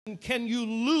Can you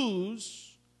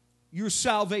lose your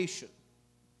salvation?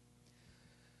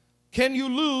 Can you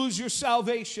lose your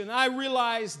salvation? I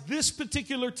realize this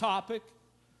particular topic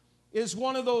is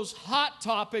one of those hot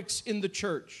topics in the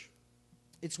church.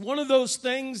 It's one of those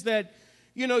things that,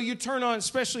 you turn on,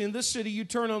 especially in this city, you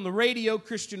turn on the radio,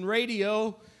 Christian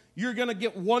radio, you're going to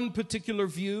get one particular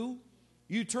view.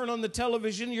 You turn on the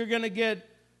television, you're going to get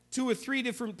 2 or 3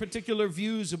 different particular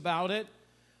views about it.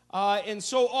 And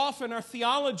so often our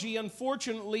theology,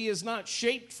 unfortunately, is not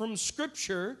shaped from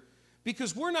Scripture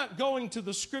because we're not going to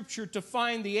the Scripture to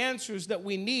find the answers that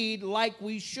we need like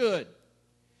we should.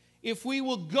 If we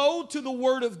will go to the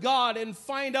Word of God and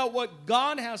find out what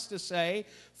God has to say,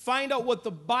 find out what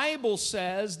the Bible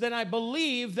says, then I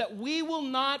believe that we will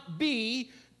not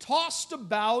be tossed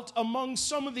about among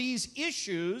some of these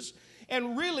issues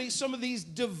and really some of these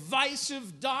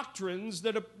divisive doctrines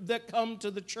that come to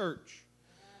the church.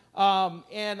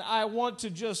 And I want to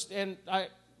just,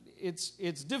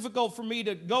 it's difficult for me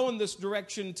to go in this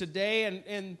direction today,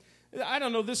 and I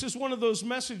don't know, this is one of those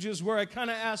messages where I kind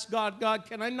of ask God,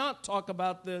 can I not talk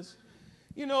about this?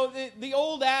 The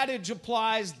old adage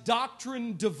applies,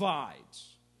 doctrine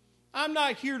divides. I'm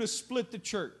not here to split the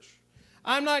church.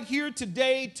 I'm not here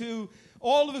today to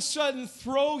all of a sudden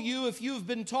throw you, if you've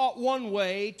been taught one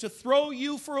way, to throw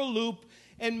you for a loop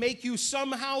and make you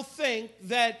somehow think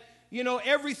that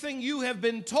everything you have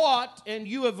been taught and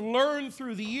you have learned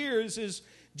through the years has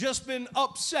just been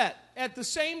upset. At the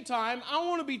same time, I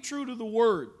want to be true to the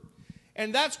Word.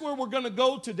 And that's where we're going to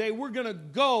go today. We're going to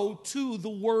go to the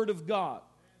Word of God.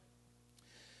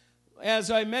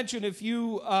 As I mentioned, if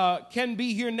you can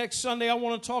be here next Sunday, I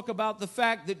want to talk about the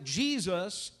fact that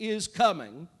Jesus is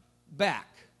coming back.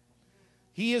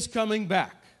 He is coming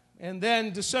back. And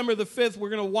then December the 5th, we're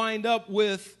going to wind up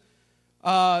with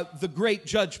the Great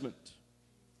Judgment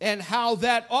and how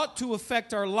that ought to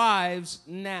affect our lives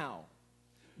now.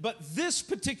 But this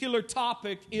particular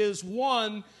topic is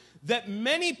one that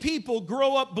many people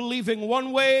grow up believing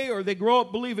one way or they grow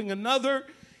up believing another.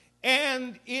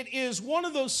 And it is one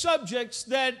of those subjects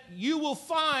that you will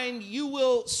find you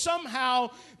will somehow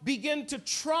begin to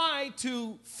try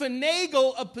to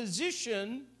finagle a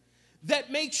position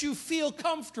that makes you feel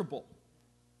comfortable.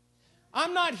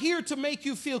 I'm not here to make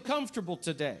you feel comfortable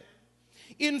today.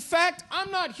 In fact, I'm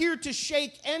not here to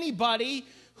shake anybody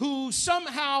who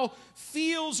somehow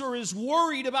feels or is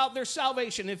worried about their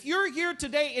salvation. If you're here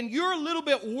today and you're a little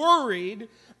bit worried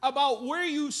about where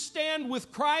you stand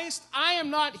with Christ, I am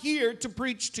not here to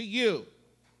preach to you.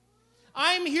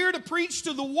 I'm here to preach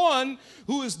to the one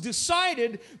who has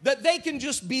decided that they can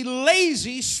just be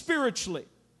lazy spiritually.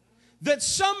 That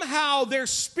somehow their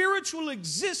spiritual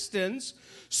existence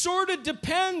sort of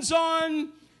depends on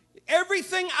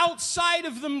everything outside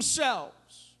of themselves.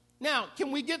 Now,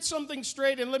 can we get something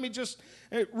straight? And let me just,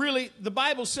 the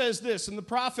Bible says this, and the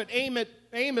prophet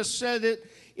Amos said it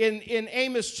in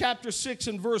Amos chapter 6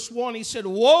 and verse 1. He said,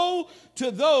 "Woe to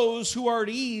those who are at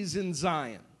ease in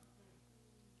Zion.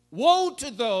 Woe to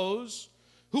those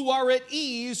who are at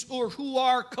ease or who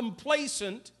are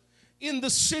complacent in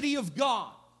the city of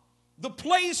God." The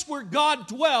place where God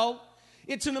dwelt.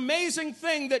 It's an amazing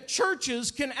thing that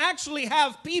churches can actually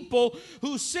have people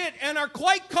who sit and are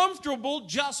quite comfortable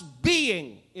just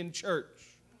being in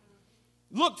church.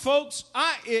 Look, folks,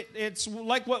 it's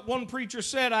like what one preacher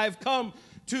said, I've come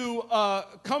to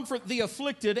comfort the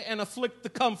afflicted and afflict the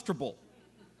comfortable.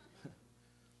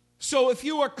 So if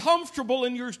you are comfortable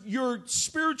in your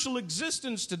spiritual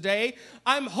existence today,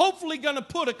 I'm hopefully going to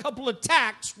put a couple of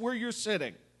tacks where you're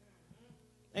sitting.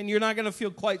 And you're not going to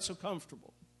feel quite so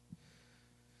comfortable.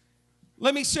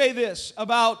 Let me say this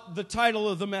about the title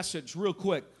of the message real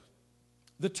quick.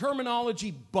 The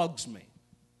terminology bugs me.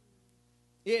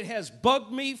 It has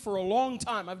bugged me for a long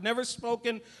time. I've never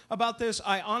spoken about this.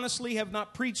 I honestly have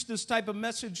not preached this type of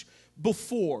message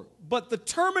before. But the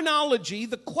terminology,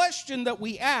 the question that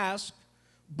we ask,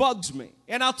 bugs me.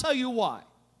 And I'll tell you why.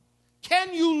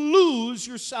 Can you lose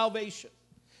your salvation?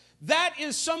 That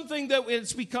is something that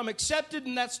it's become accepted,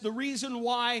 and that's the reason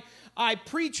why I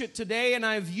preach it today, and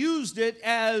I've used it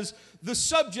as the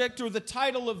subject or the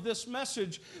title of this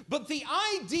message. But the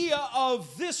idea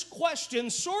of this question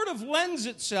sort of lends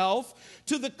itself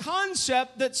to the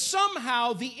concept that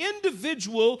somehow the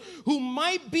individual who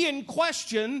might be in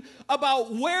question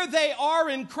about where they are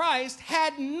in Christ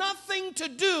had nothing to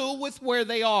do with where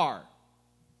they are.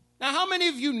 Now, how many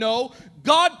of you know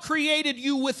God created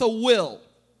you with a will?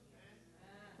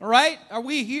 All right? Are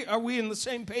we here? Are we in the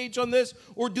same page on this?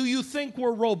 Or do you think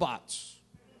we're robots?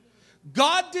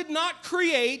 God did not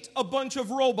create a bunch of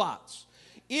robots.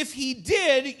 If he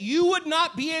did, you would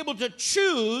not be able to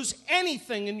choose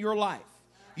anything in your life.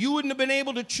 You wouldn't have been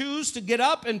able to choose to get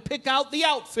up and pick out the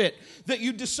outfit that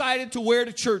you decided to wear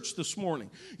to church this morning.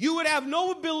 You would have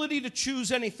no ability to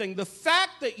choose anything. The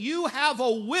fact that you have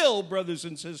a will, brothers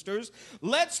and sisters,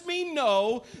 lets me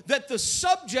know that the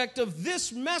subject of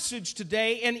this message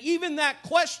today, and even that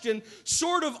question,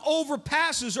 sort of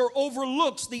overpasses or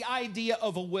overlooks the idea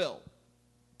of a will.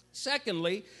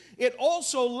 Secondly, it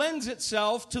also lends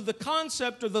itself to the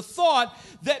concept or the thought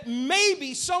that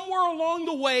maybe somewhere along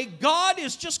the way, God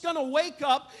is just going to wake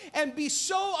up and be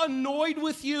so annoyed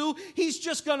with you, he's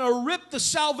just going to rip the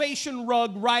salvation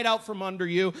rug right out from under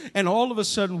you, and all of a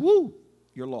sudden, whoo,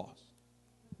 you're lost.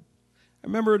 I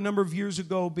remember a number of years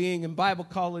ago being in Bible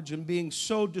college and being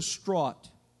so distraught.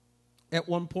 At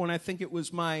one point, I think it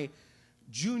was my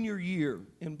junior year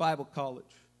in Bible college.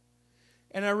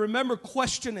 And I remember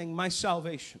questioning my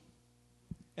salvation.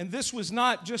 And this was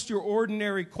not just your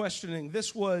ordinary questioning.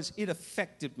 It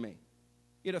affected me.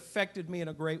 It affected me in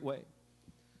a great way.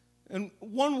 And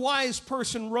one wise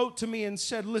person wrote to me and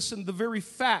said, listen, the very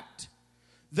fact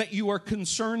that you are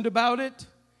concerned about it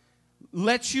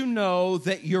lets you know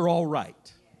that you're all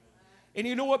right. And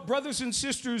you know what, brothers and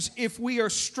sisters, if we are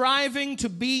striving to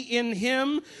be in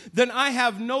Him, then I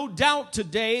have no doubt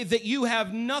today that you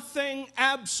have nothing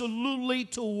absolutely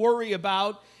to worry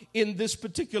about in this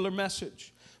particular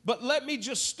message. But let me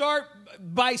just start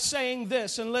by saying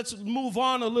this, and let's move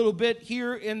on a little bit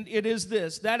here, and it is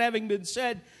this. That having been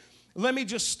said, let me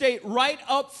just state right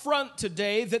up front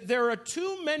today that there are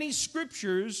too many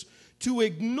scriptures to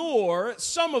ignore,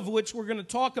 some of which we're going to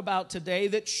talk about today,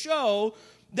 that show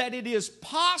that it is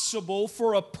possible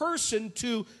for a person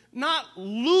to not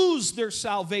lose their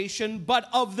salvation, but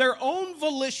of their own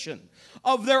volition,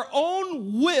 of their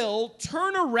own will,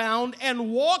 turn around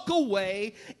and walk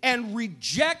away and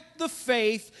reject the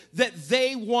faith that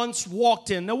they once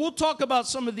walked in. Now, we'll talk about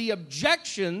some of the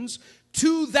objections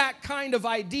to that kind of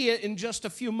idea in just a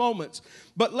few moments.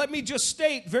 But let me just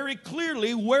state very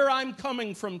clearly where I'm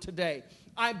coming from today.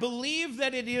 I believe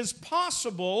that it is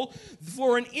possible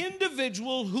for an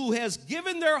individual who has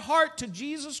given their heart to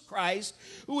Jesus Christ,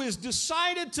 who has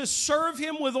decided to serve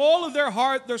Him with all of their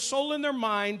heart, their soul, and their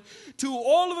mind, to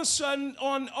all of a sudden,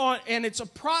 and it's a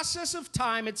process of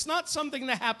time. It's not something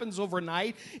that happens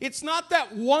overnight. It's not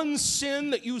that one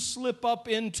sin that you slip up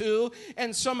into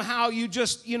and somehow you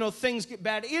just, things get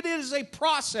bad. It is a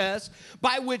process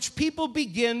by which people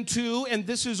begin to, and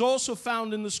this is also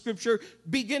found in the Scripture,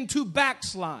 begin to backslide.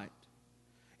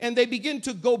 And they begin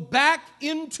to go back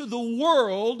into the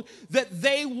world that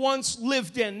they once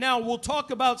lived in. Now, we'll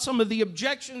talk about some of the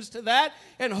objections to that,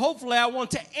 and hopefully I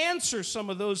want to answer some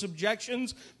of those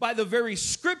objections by the very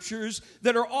scriptures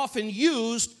that are often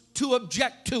used to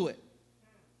object to it.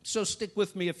 So stick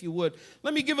with me if you would.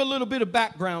 Let me give a little bit of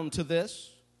background to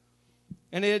this.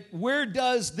 And where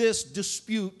does this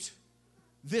dispute,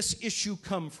 this issue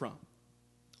come from?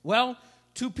 Well,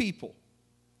 two people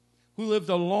who lived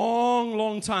a long,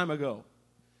 long time ago.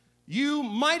 You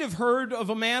might have heard of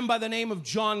a man by the name of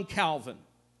John Calvin.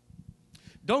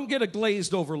 Don't get a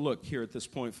glazed over look here at this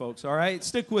point, folks, all right?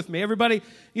 Stick with me. Everybody,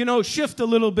 shift a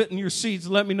little bit in your seats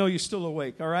and let me know you're still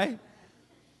awake, all right?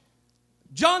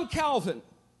 John Calvin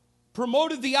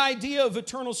promoted the idea of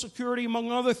eternal security,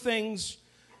 among other things,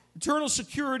 eternal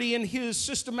security in his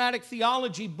systematic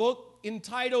theology book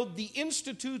entitled The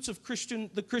Institutes of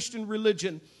the Christian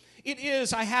Religion. It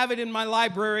is, I have it in my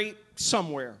library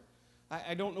somewhere.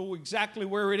 I don't know exactly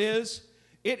where it is.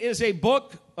 It is a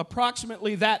book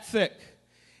approximately that thick.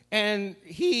 And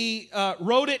he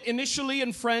wrote it initially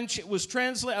in French. It was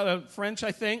translated French,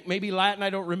 I think, maybe Latin, I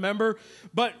don't remember.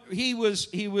 But he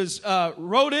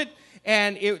wrote it,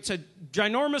 and it's a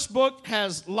ginormous book,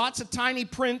 has lots of tiny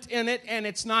print in it, and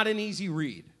it's not an easy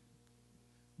read.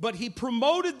 But he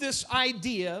promoted this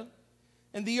idea.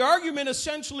 And the argument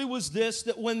essentially was this,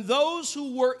 that when those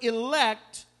who were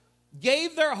elect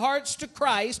gave their hearts to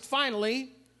Christ,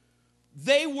 finally,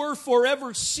 they were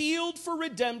forever sealed for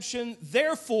redemption.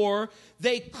 Therefore,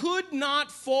 they could not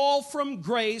fall from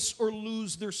grace or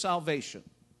lose their salvation.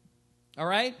 All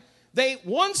right?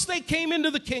 Once they came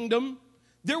into the kingdom,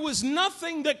 there was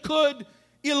nothing that could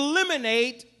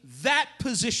eliminate that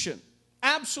position.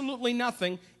 Absolutely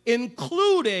nothing,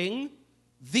 including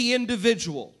the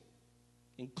individual.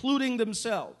 Including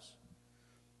themselves.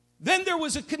 Then there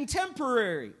was a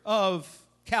contemporary of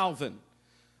Calvin,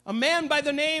 a man by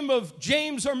the name of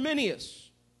James Arminius,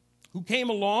 who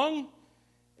came along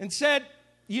and said,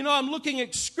 I'm looking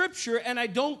at Scripture and I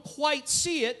don't quite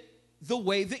see it the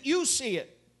way that you see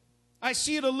it. I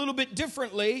see it a little bit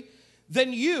differently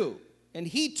than you. and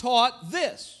he taught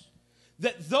this,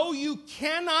 that though you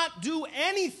cannot do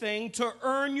anything to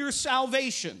earn your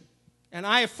salvation, and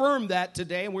I affirm that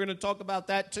today, and we're going to talk about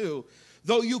that too,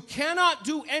 though you cannot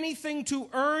do anything to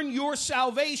earn your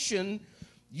salvation,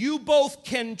 you both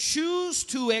can choose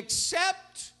to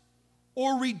accept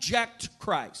or reject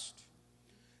Christ.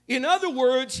 In other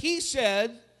words, he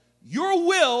said, your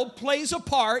will plays a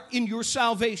part in your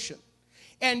salvation.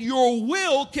 And your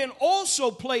will can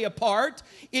also play a part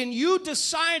in you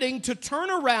deciding to turn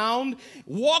around,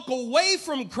 walk away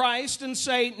from Christ and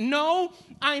say, no,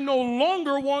 I no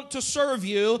longer want to serve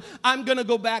you. I'm going to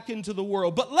go back into the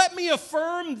world. But let me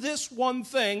affirm this one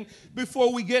thing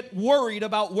before we get worried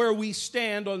about where we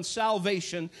stand on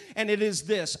salvation. And it is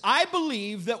this. I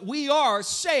believe that we are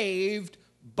saved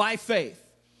by faith.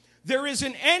 There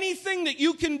isn't anything that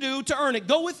you can do to earn it.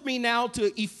 Go with me now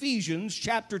to Ephesians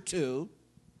chapter 2.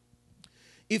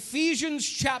 Ephesians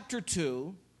chapter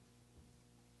 2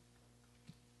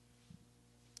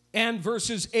 and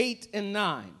verses 8 and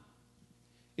 9.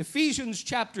 Ephesians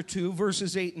chapter 2,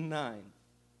 verses 8 and 9.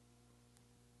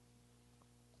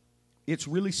 It's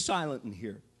really silent in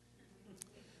here,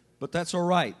 but that's all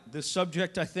right. This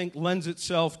subject, I think, lends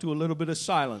itself to a little bit of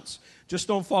silence. Just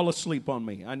don't fall asleep on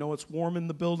me. I know it's warm in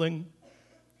the building,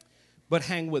 but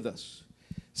hang with us.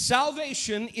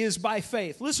 Salvation is by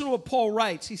faith. Listen to what Paul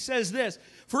writes. He says this,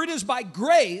 for it is by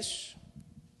grace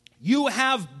you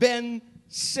have been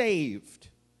saved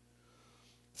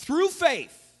through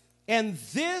faith, and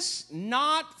this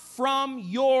not from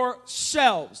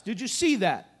yourselves. Did you see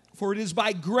that? For it is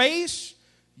by grace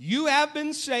you have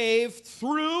been saved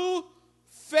through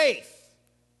faith.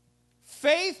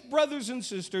 Faith, brothers and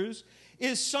sisters,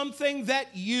 is something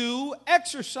that you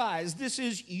exercise. This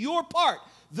is your part.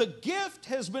 The gift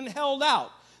has been held out.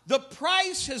 The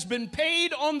price has been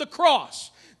paid on the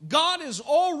cross. God has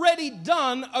already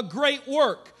done a great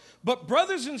work. But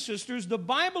brothers and sisters, the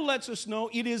Bible lets us know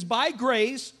it is by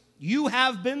grace you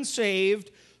have been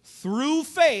saved through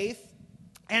faith,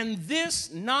 and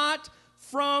this not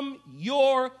from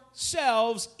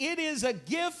yourselves. It is a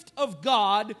gift of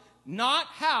God, not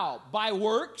how? By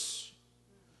works.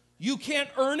 You can't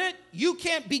earn it. You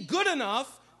can't be good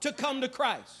enough to come to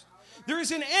Christ. There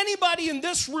isn't anybody in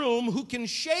this room who can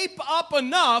shape up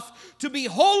enough to be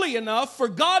holy enough for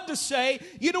God to say,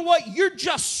 you know what, you're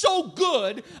just so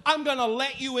good, I'm going to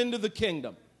let you into the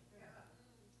kingdom.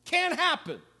 Can't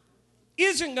happen.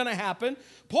 Isn't going to happen.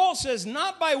 Paul says,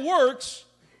 not by works,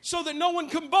 so that no one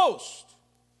can boast.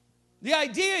 The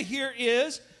idea here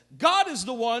is, God is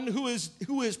the one who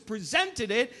has presented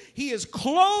it. He has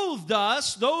clothed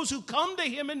us, those who come to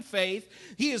him in faith.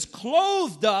 He has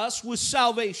clothed us with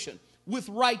salvation, with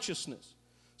righteousness.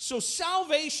 So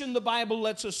salvation, the Bible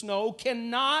lets us know,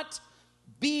 cannot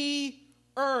be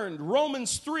earned.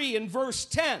 Romans 3 and verse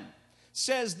 10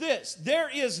 says this, there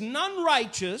is none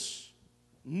righteous,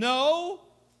 no,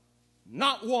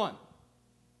 not one.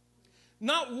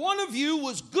 Not one of you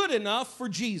was good enough for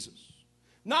Jesus.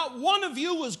 Not one of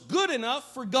you was good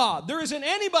enough for God. There isn't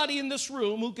anybody in this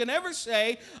room who can ever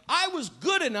say, I was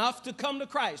good enough to come to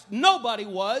Christ. Nobody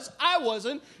was. I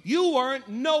wasn't. You weren't.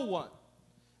 No one.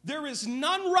 There is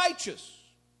none righteous.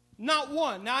 Not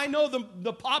one. Now, I know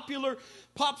the popular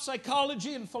pop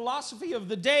psychology and philosophy of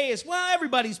the day is, well,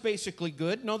 everybody's basically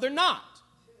good. No, they're not.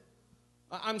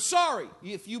 I'm sorry.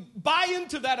 If you buy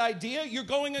into that idea, you're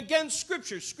going against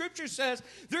Scripture. Scripture says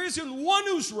there isn't one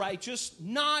who's righteous,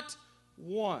 not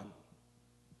one.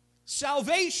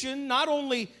 Salvation, not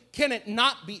only can it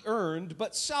not be earned,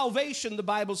 but salvation, the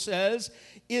Bible says,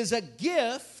 is a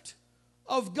gift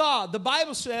of God. The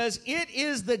Bible says it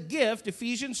is the gift,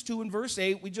 Ephesians 2 and verse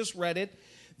 8, we just read it.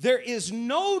 There is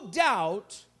no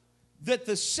doubt that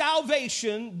this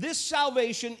salvation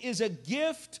is a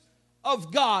gift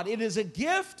of God. It is a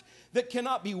gift that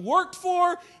cannot be worked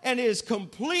for and is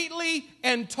completely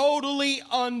and totally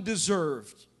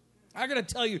undeserved. I got to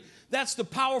tell you, that's the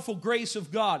powerful grace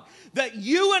of God. That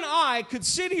you and I could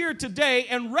sit here today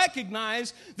and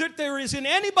recognize that there isn't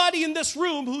anybody in this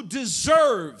room who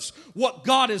deserves what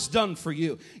God has done for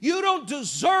you. You don't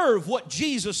deserve what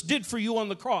Jesus did for you on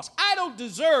the cross. I don't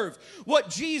deserve what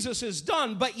Jesus has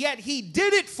done, but yet he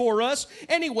did it for us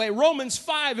anyway. Romans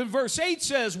 5 and verse 8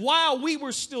 says, while we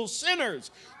were still sinners,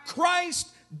 Christ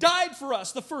died for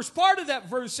us. The first part of that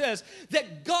verse says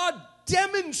that God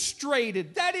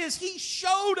demonstrated, that is, he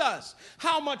showed us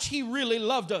how much he really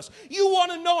loved us. You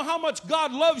want to know how much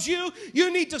God loves you?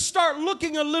 You need to start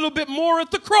looking a little bit more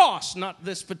at the cross, not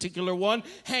this particular one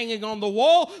hanging on the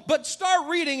wall, but start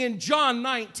reading in John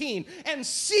 19 and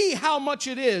see how much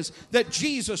it is that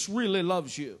Jesus really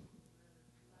loves you.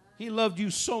 He loved you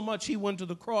so much, he went to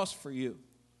the cross for you.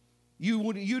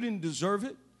 You didn't deserve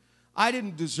it. I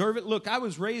didn't deserve it. Look, I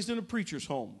was raised in a preacher's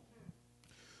home.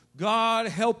 God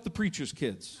help the preacher's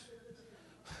kids.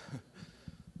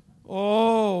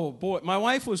 Oh, boy. My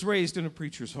wife was raised in a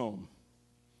preacher's home.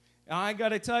 And I got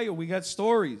to tell you, we got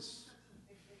stories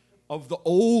of the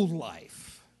old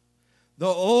life. The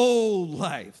old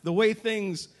life. The way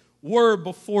things were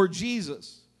before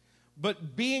Jesus.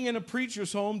 But being in a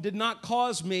preacher's home did not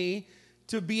cause me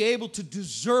to be able to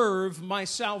deserve my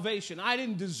salvation. I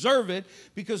didn't deserve it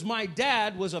because my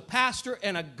dad was a pastor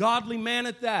and a godly man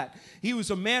at that. He was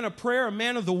a man of prayer, a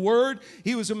man of the word.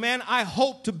 He was a man I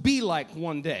hope to be like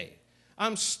one day.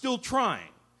 I'm still trying.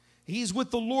 He's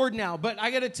with the Lord now. But I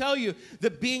got to tell you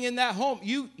that being in that home,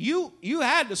 you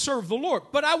had to serve the Lord.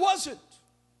 But I wasn't.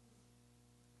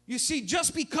 You see,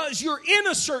 just because you're in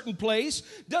a certain place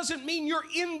doesn't mean you're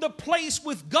in the place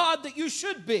with God that you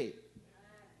should be.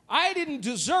 I didn't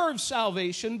deserve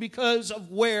salvation because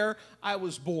of where I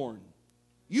was born.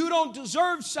 You don't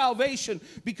deserve salvation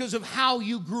because of how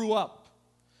you grew up.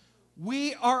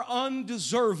 We are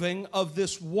undeserving of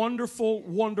this wonderful,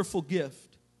 wonderful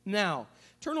gift. Now,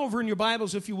 turn over in your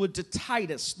Bibles, if you would, to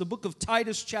Titus, the book of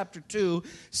Titus, chapter 2.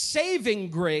 Saving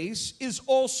grace is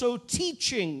also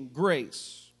teaching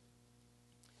grace.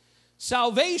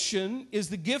 Salvation is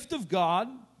the gift of God.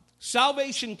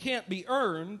 Salvation can't be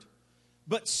earned.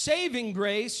 But saving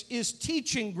grace is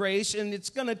teaching grace, and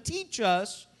it's going to teach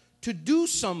us to do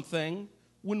something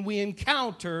when we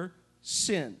encounter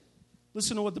sin.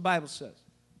 Listen to what the Bible says.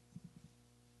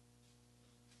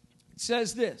 It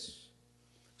says this,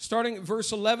 starting at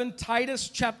verse 11, Titus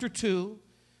chapter 2,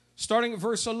 starting at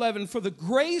verse 11, "For the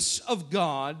grace of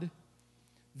God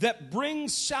that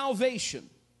brings salvation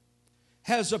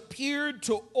has appeared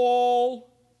to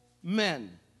all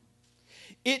men."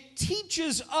 It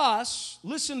teaches us,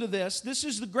 listen to this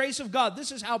is the grace of God.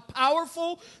 This is how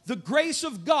powerful the grace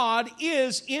of God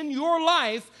is in your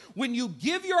life when you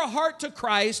give your heart to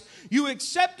Christ, you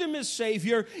accept Him as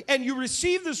Savior, and you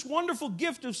receive this wonderful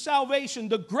gift of salvation.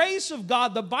 The grace of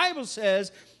God, the Bible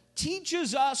says,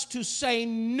 teaches us to say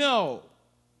no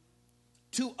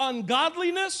to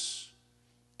ungodliness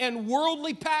and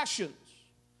worldly passions.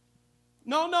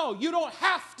 No, you don't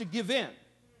have to give in.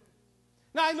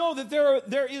 Now, I know that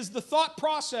there is the thought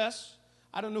process.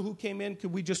 I don't know who came in.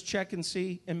 Could we just check and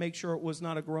see and make sure it was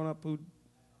not a grown-up who?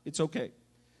 It's okay.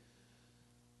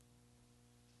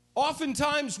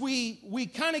 Oftentimes, we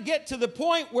kind of get to the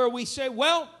point where we say,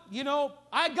 well,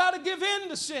 I got to give in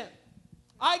to sin.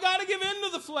 I got to give in to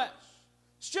the flesh.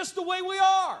 It's just the way we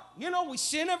are. We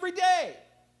sin every day.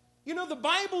 The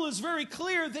Bible is very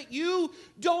clear that you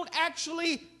don't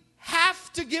actually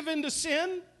have to give in to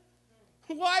sin.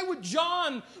 Why would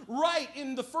John write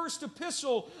in the first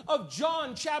epistle of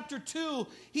John chapter 2,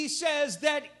 he says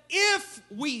that if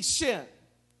we sin,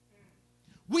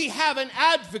 we have an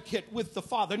advocate with the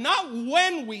Father. Not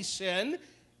when we sin,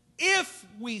 if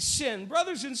we sin.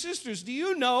 Brothers and sisters, do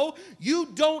you know you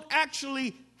don't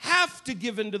actually have to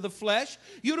give into the flesh?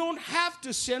 You don't have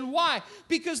to sin. Why?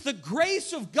 Because the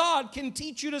grace of God can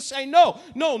teach you to say no.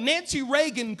 No, Nancy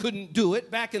Reagan couldn't do it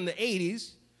back in the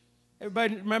 80s.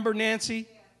 Everybody remember Nancy?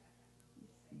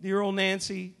 Dear old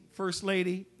Nancy, First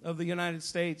Lady of the United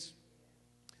States.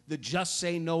 The Just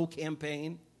Say No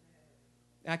campaign.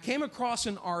 I came across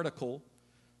an article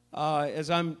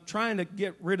as I'm trying to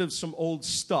get rid of some old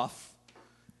stuff,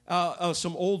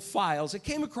 some old files. I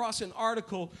came across an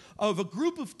article of a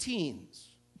group of teens.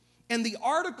 And the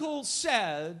article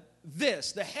said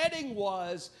this. The heading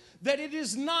was that it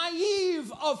is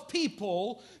naive of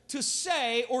people to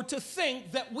say or to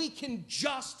think that we can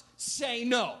just say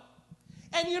no.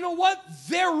 And you know what?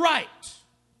 They're right.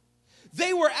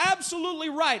 They were absolutely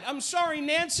right. I'm sorry,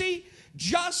 Nancy.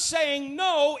 Just saying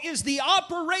no is the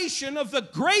operation of the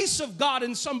grace of God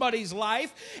in somebody's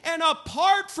life. And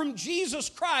apart from Jesus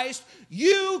Christ,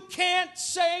 you can't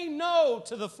say no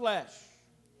to the flesh.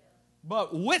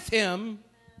 But with Him,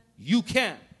 you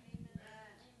can.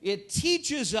 It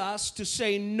teaches us to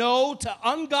say no to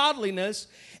ungodliness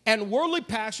and worldly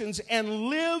passions and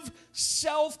live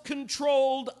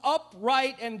self-controlled,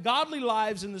 upright, and godly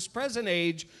lives in this present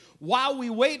age while we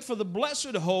wait for the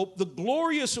blessed hope, the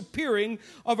glorious appearing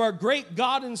of our great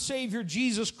God and Savior,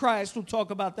 Jesus Christ. We'll talk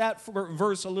about that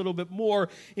verse a little bit more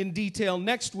in detail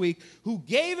next week. Who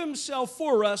gave Himself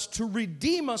for us to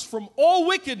redeem us from all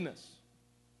wickedness.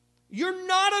 You're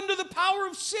not under the power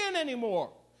of sin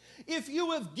anymore. If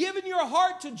you have given your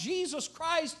heart to Jesus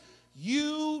Christ,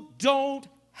 you don't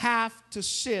have to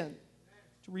sin.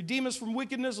 Would To redeem us from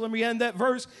wickedness, let me end that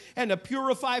verse, and to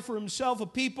purify for himself a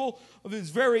people of his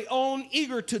very own,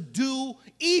 eager to do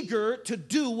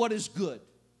what is good.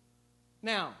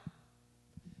 Now,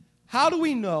 how do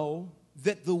we know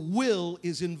that the will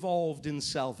is involved in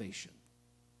salvation?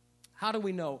 How do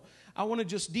we know? I want to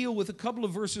just deal with a couple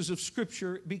of verses of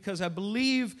Scripture because I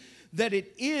believe that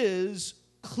it is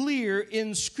clear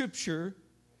in Scripture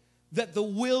that the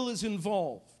will is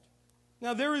involved.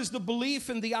 Now, there is the belief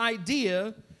and the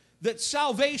idea that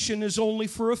salvation is only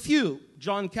for a few.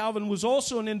 John Calvin was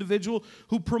also an individual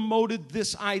who promoted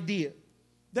this idea,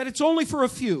 that it's only for a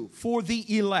few, for the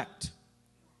elect.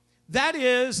 That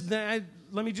is, let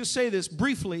me just say this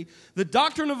briefly, the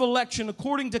doctrine of election,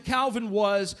 according to Calvin,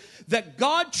 was that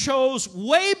God chose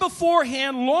way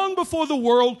beforehand, long before the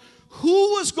world,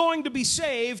 who was going to be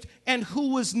saved and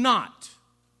who was not.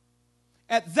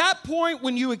 At that point,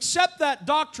 when you accept that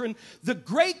doctrine, the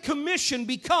Great Commission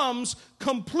becomes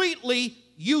completely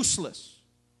useless.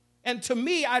 And to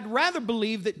me, I'd rather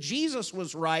believe that Jesus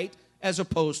was right as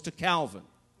opposed to Calvin.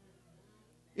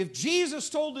 If Jesus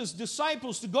told his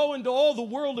disciples to go into all the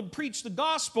world and preach the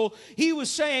gospel, he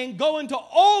was saying, go into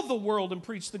all the world and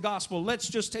preach the gospel. Let's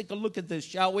just take a look at this,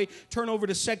 shall we? Turn over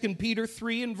to 2 Peter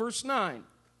 3 and verse 9.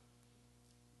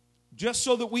 Just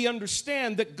so that we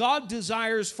understand that God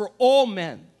desires for all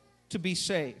men to be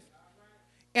saved.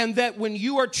 And that when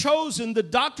you are chosen, the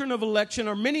doctrine of election,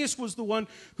 Arminius was the one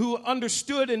who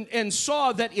understood and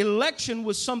saw that election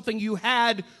was something you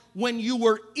had when you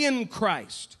were in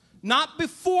Christ. Not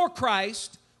before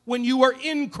Christ, when you are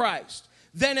in Christ.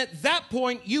 Then at that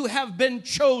point, you have been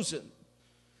chosen.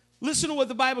 Listen to what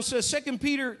the Bible says, 2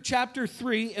 Peter chapter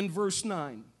 3 and verse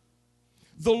 9.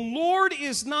 The Lord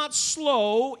is not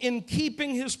slow in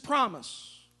keeping his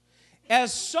promise,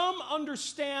 as some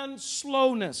understand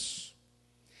slowness.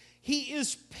 He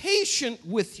is patient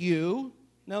with you.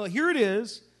 Now here it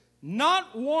is,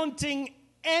 not wanting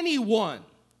anyone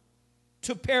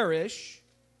to perish,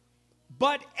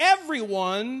 but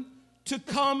everyone to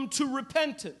come to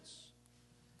repentance.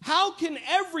 How can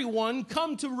everyone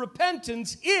come to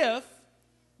repentance if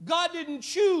God didn't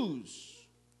choose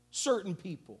certain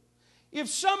people? If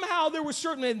somehow there were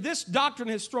certain, and this doctrine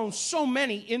has thrown so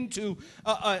many into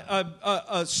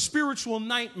a spiritual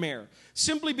nightmare,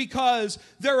 simply because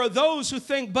there are those who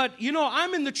think, but you know,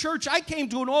 I'm in the church, I came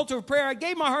to an altar of prayer, I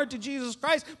gave my heart to Jesus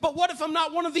Christ, but what if I'm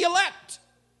not one of the elect?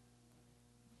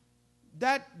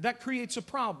 That creates a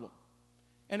problem,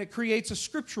 and it creates a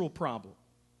scriptural problem.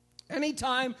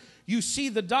 Anytime you see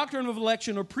the doctrine of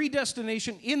election or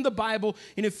predestination in the Bible,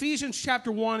 in Ephesians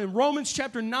chapter 1, in Romans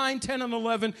chapter 9, 10, and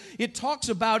 11, it talks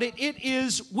about it. It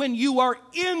is when you are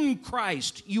in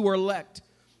Christ, you are elect.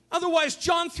 Otherwise,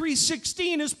 John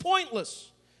 3:16 is pointless.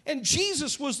 And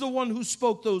Jesus was the one who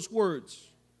spoke those words.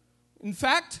 In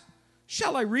fact,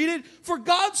 shall I read it? For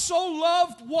God so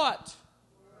loved what?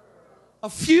 A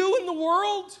few in the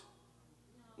world?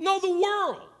 No, the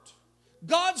world.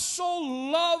 God so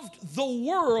loved the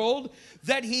world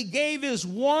that he gave his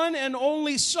one and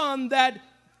only Son, that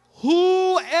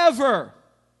whoever,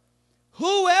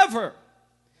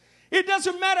 it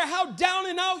doesn't matter how down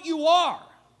and out you are,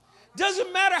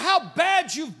 doesn't matter how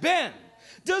bad you've been,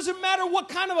 doesn't matter what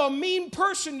kind of a mean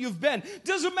person you've been,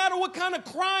 doesn't matter what kind of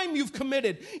crime you've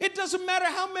committed, it doesn't matter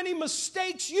how many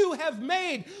mistakes you have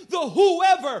made, the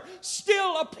whoever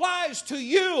still applies to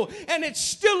you, and it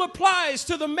still applies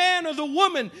to the man or the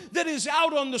woman that is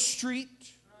out on the street.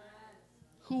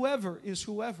 Whoever is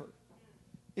whoever.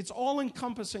 It's all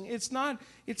encompassing. It's not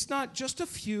just a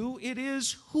few, it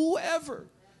is whoever.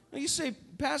 Now you say,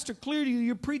 Pastor, clearly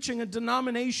you're preaching a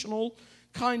denominational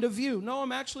kind of view. No,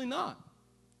 I'm actually not.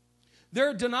 There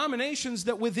are denominations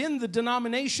that within the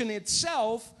denomination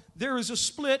itself, there is a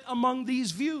split among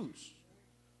these views.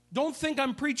 Don't think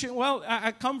I'm preaching, well,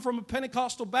 I come from a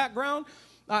Pentecostal background.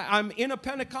 I'm in a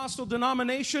Pentecostal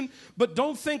denomination, but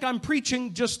don't think I'm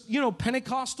preaching just,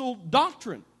 Pentecostal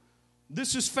doctrine.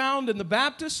 This is found in the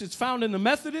Baptists, it's found in the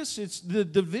Methodists, the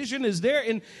division is there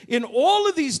in all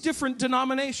of these different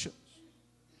denominations.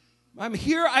 I'm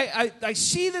here, I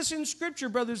see this in Scripture,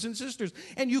 brothers and sisters,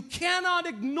 and you cannot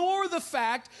ignore the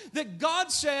fact that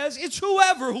God says it's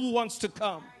whoever who wants to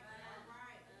come.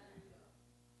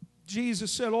 Jesus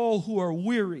said, all who are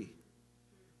weary,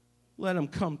 let them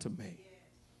come to me,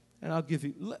 and I'll give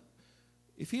you.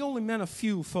 If he only meant a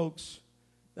few, folks,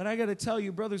 then I got to tell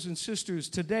you, brothers and sisters,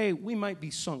 today we might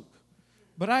be sunk.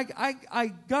 But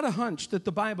I got a hunch that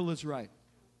the Bible is right.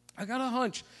 I got a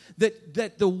hunch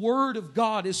that the Word of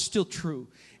God is still true.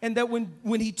 And that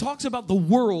when he talks about the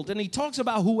world and he talks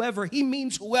about whoever, he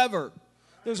means whoever.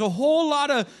 There's a whole lot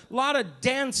of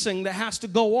dancing that has to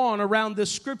go on around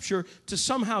this scripture to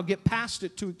somehow get past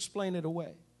it to explain it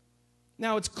away.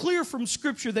 Now, it's clear from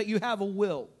scripture that you have a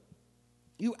will.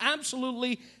 You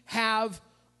absolutely have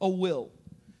a will.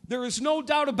 There is no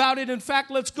doubt about it. In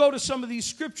fact, let's go to some of these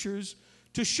scriptures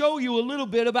to show you a little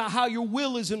bit about how your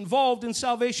will is involved in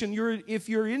salvation. If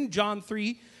you're in John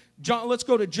 3, let's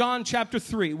go to John chapter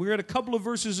 3. We're at a couple of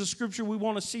verses of scripture we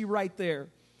want to see right there.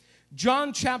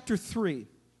 John chapter 3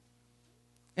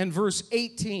 and verse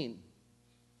 18.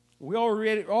 We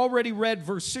already read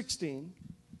verse 16.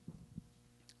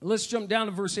 Let's jump down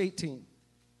to verse 18.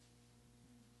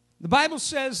 The Bible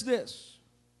says this.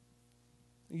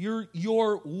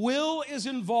 Your will is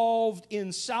involved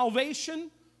in salvation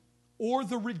or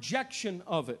the rejection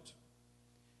of it.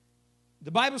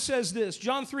 The Bible says this,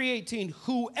 John 3:18,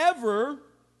 whoever,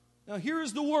 now here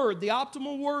is the word, the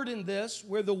optimal word in this,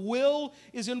 where the will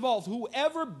is involved.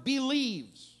 Whoever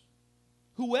believes.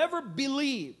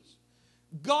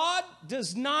 God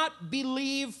does not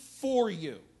believe for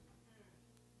you.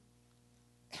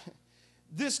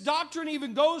 This doctrine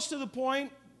even goes to the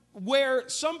point where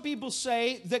some people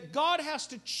say that God has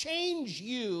to change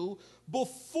you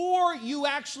before you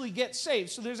actually get saved.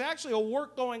 So there's actually a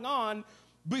work going on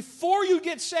before you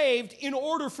get saved in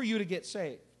order for you to get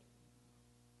saved.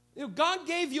 You know, God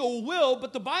gave you a will,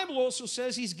 but the Bible also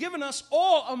says He's given us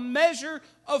all a measure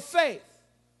of faith.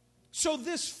 So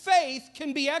this faith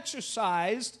can be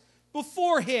exercised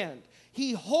beforehand.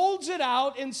 He holds it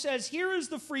out and says, here is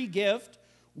the free gift.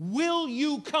 Will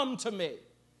you come to me?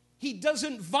 He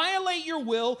doesn't violate your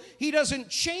will. He doesn't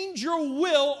change your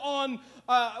will on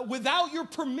without your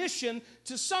permission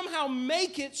to somehow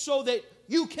make it so that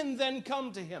you can then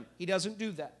come to Him. He doesn't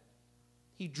do that.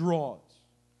 He draws.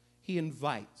 He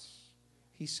invites.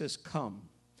 He says, come.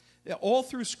 All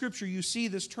through Scripture, you see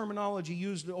this terminology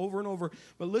used over and over.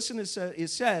 But listen, it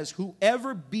says,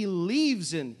 whoever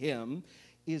believes in Him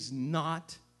is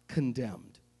not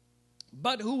condemned.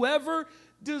 But whoever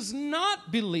does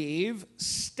not believe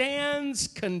stands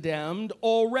condemned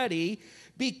already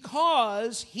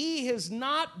because he has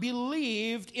not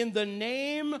believed in the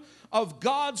name of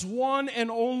God's one and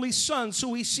only Son. So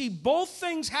we see both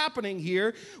things happening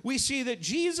here. We see that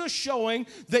Jesus showing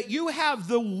that you have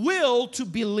the will to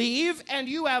believe and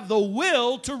you have the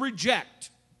will to reject.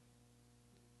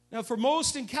 Now, for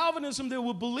most in Calvinism, they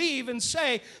will believe and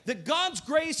say that God's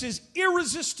grace is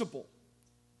irresistible.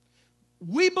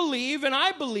 We believe, and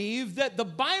I believe, that the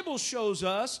Bible shows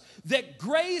us that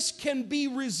grace can be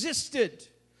resisted.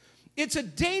 It's a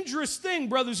dangerous thing,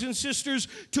 brothers and sisters,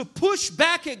 to push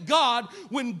back at God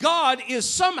when God is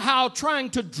somehow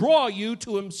trying to draw you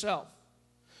to Himself.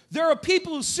 There are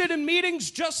people who sit in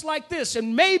meetings just like this,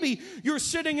 and maybe you're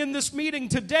sitting in this meeting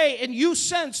today and you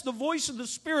sense the voice of the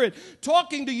Spirit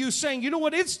talking to you saying, you know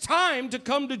what, it's time to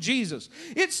come to Jesus.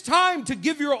 It's time to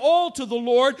give your all to the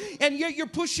Lord, and yet you're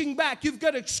pushing back. You've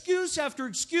got excuse after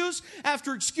excuse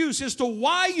after excuse as to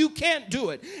why you can't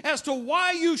do it, as to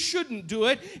why you shouldn't do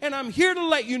it, and I'm here to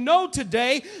let you know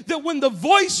today that when the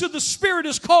voice of the Spirit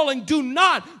is calling, do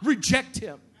not reject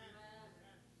Him.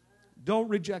 Don't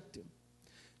reject Him.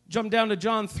 Jump down to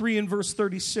John 3 and verse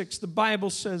 36. The Bible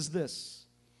says this.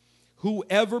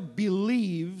 Whoever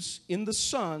believes in the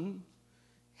Son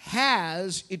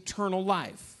has eternal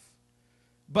life.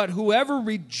 But whoever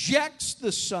rejects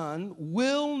the Son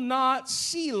will not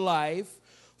see life,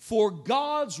 for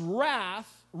God's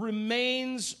wrath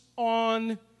remains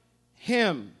on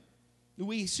him.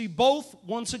 We see both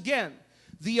once again.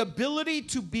 The ability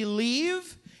to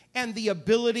believe and the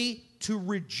ability to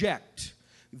reject.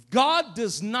 God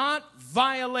does not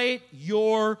violate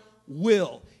your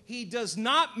will. He does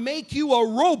not make you a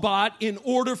robot in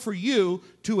order for you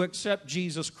to accept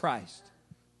Jesus Christ.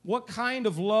 What kind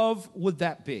of love would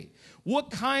that be?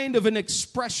 What kind of an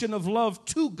expression of love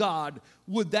to God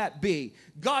would that be?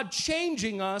 God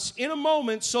changing us in a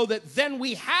moment so that then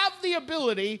we have the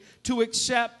ability to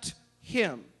accept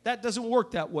Him. That doesn't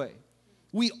work that way.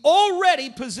 We already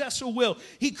possess a will.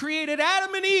 He created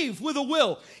Adam and Eve with a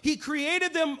will. He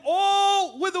created them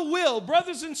all with a will.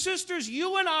 Brothers and sisters,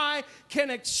 you and I can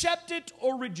accept it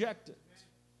or reject it.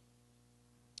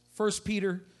 1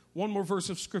 Peter, one more verse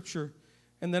of Scripture,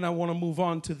 and then I want to move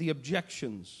on to the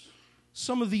objections.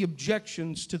 Some of the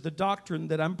objections to the doctrine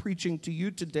that I'm preaching to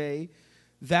you today,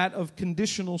 that of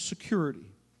conditional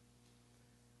security.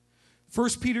 1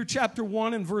 Peter chapter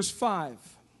 1 and verse 5.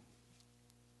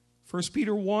 1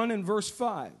 Peter 1 and verse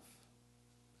 5.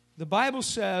 The Bible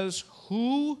says,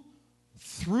 who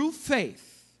through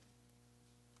faith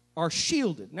are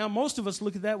shielded. Now, most of us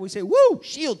look at that and we say, woo,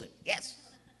 shielded, yes.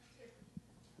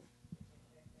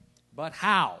 But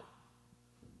how?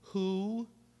 Who?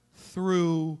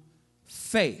 Through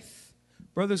faith.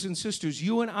 Brothers and sisters,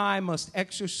 you and I must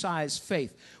exercise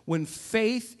faith. When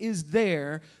faith is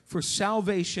there for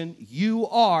salvation, you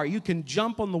can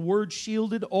jump on the word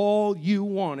shielded all you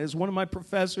want. As one of my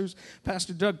professors,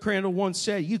 Pastor Doug Crandall, once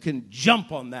said, you can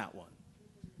jump on that one.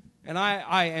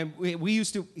 And we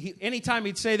used to, anytime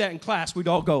he'd say that in class, we'd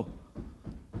all go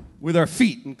with our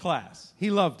feet in class. He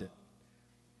loved it.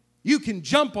 You can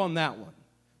jump on that one.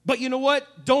 But you know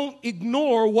what? Don't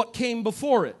ignore what came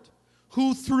before it.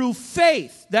 Who through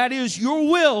faith, that is your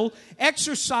will,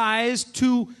 exercised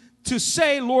to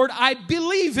say, Lord, I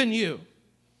believe in you.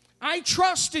 I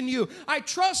trust in you. I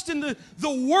trust in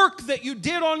the work that you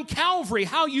did on Calvary,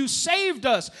 how you saved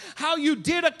us, how you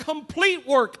did a complete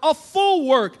work, a full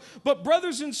work. But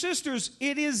brothers and sisters,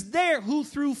 it is there who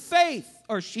through faith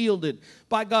are shielded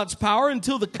by God's power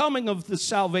until the coming of the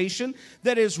salvation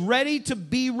that is ready to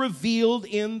be revealed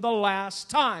in the last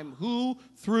time. Who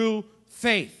through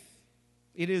faith.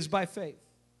 It is by faith.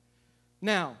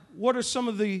 Now, what are some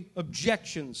of the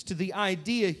objections to the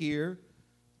idea here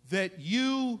that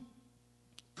you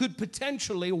could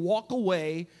potentially walk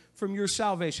away from your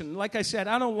salvation? Like I said,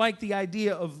 I don't like the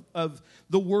idea of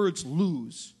the words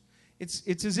lose.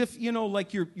 It's as if,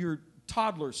 like your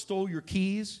toddler stole your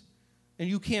keys and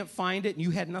you can't find it and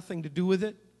you had nothing to do with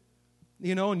it.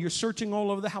 And you're searching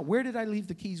all over the house. Where did I leave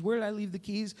the keys? Where did I leave the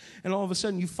keys? And all of a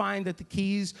sudden you find that the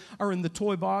keys are in the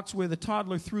toy box where the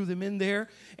toddler threw them in there.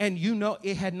 And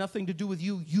it had nothing to do with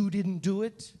you. You didn't do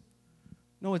it.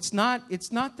 No, it's not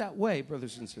that way,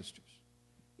 brothers and sisters.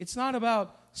 It's not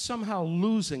about somehow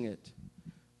losing it,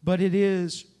 but it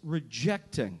is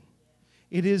rejecting.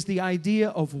 It is the idea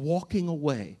of walking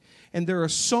away. And there are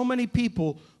so many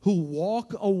people who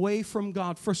walk away from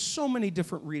God for so many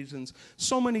different reasons,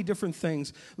 so many different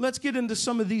things. Let's get into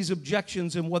some of these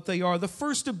objections and what they are. The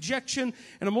first objection,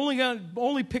 and I'm only going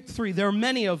to pick three. There are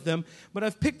many of them, but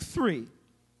I've picked three.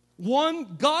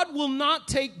 One, God will not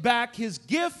take back his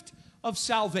gift of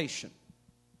salvation.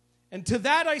 And to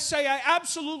that I say I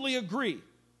absolutely agree.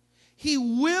 He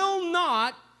will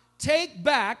not take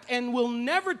back and will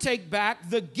never take back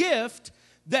the gift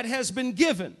that has been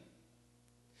given.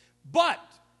 But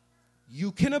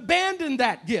you can abandon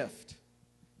that gift.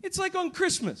 It's like on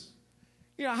Christmas.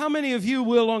 How many of you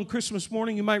will on Christmas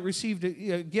morning, you might receive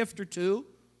a gift or two.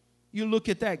 You look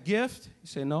at that gift, you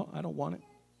say, no, I don't want it.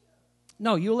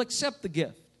 No, you'll accept the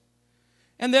gift.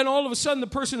 And then all of a sudden the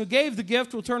person who gave the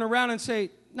gift will turn around and say,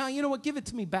 no, you know what, give it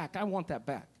to me back. I want that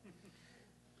back.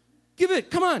 Give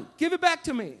it back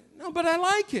to me. No, but I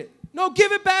like it. No,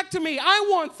 give it back to me. I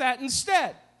want that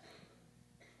instead.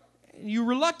 You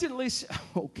reluctantly say,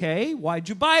 okay, why'd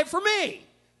you buy it for me?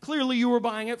 Clearly you were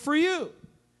buying it for you.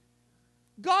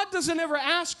 God doesn't ever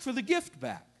ask for the gift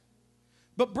back.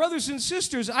 But brothers and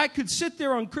sisters, I could sit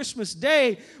there on Christmas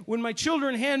Day when my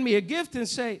children hand me a gift and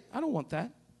say, I don't want that.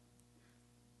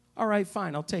 All right,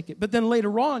 fine, I'll take it. But then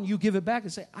later on, you give it back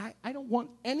and say, I don't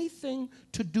want anything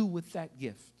to do with that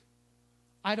gift.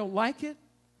 I don't like it.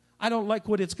 I don't like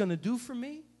what it's going to do for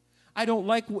me. I don't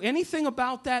like anything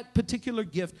about that particular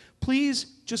gift. Please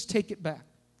just take it back.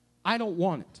 I don't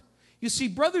want it. You see,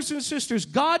 brothers and sisters,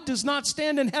 God does not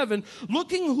stand in heaven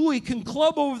looking who he can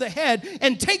club over the head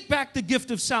and take back the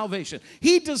gift of salvation.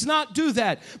 He does not do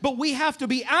that. But we have to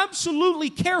be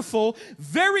absolutely careful,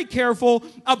 very careful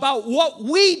about what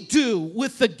we do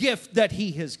with the gift that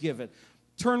he has given.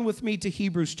 Turn with me to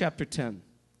Hebrews chapter 10.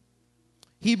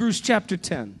 Hebrews chapter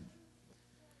 10.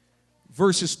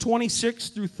 Verses 26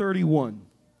 through 31.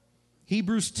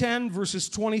 Hebrews 10, verses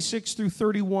 26 through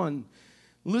 31.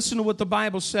 Listen to what the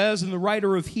Bible says, and the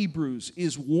writer of Hebrews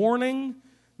is warning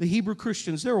the Hebrew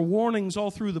Christians. There are warnings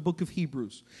all through the book of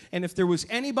Hebrews. And if there was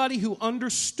anybody who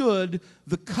understood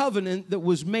the covenant that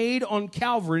was made on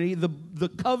Calvary, the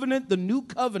covenant, the new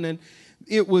covenant,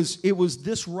 it was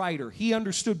this writer. He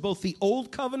understood both the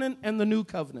old covenant and the new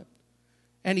covenant.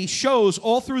 And he shows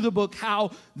all through the book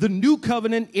how the new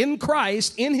covenant in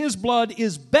Christ, in his blood,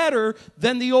 is better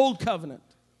than the old covenant.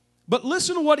 But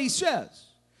listen to what he says.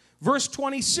 Verse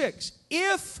 26,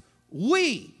 if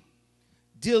we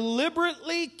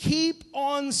deliberately keep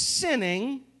on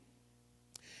sinning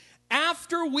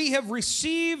after we have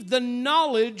received the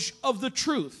knowledge of the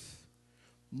truth,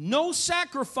 no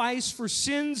sacrifice for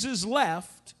sins is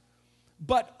left,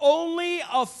 but only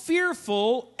a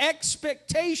fearful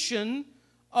expectation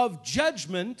of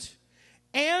judgment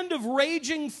and of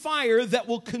raging fire that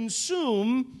will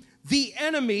consume the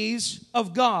enemies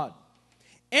of God.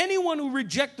 Anyone who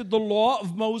rejected the law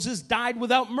of Moses died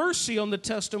without mercy on the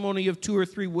testimony of 2 or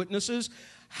 3 witnesses.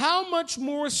 how much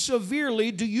more severely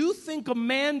do you think a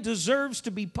man deserves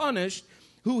to be punished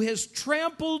who has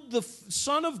trampled the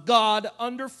Son of God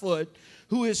underfoot,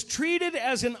 who has treated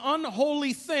as an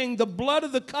unholy thing the blood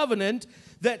of the covenant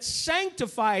that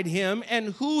sanctified him,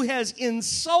 and who has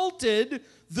insulted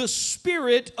the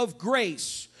Spirit of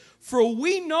grace? For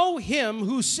we know him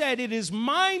who said, it is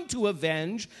mine to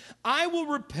avenge, I will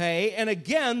repay, and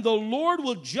again the Lord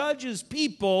will judge his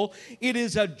people. It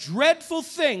is a dreadful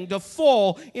thing to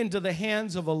fall into the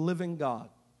hands of a living God.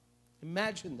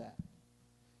 Imagine that.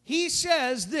 He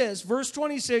says this, verse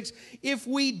 26, if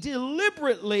we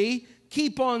deliberately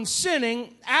keep on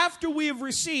sinning after we have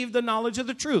received the knowledge of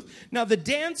the truth. Now the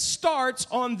dance starts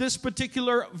on this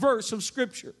particular verse of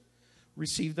Scripture.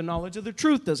 Receive the knowledge of the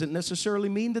truth doesn't necessarily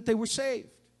mean that they were saved.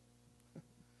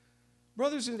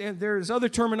 Brothers, and there's other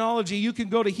terminology. You can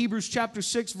go to Hebrews chapter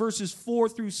 6, verses 4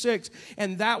 through 6,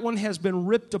 and that one has been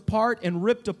ripped apart, and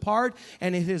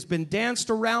it has been danced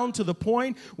around to the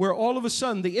point where all of a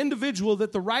sudden the individual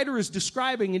that the writer is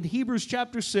describing in Hebrews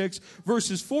chapter 6,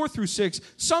 verses 4 through 6,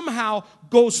 somehow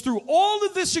goes through all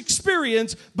of this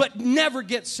experience but never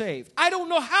gets saved. I don't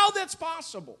know how that's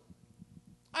possible.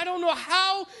 I don't know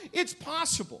how it's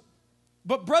possible.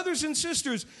 But brothers and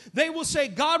sisters, they will say,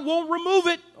 God won't remove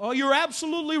it. Oh, you're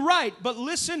absolutely right. But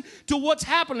listen to what's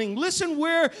happening. Listen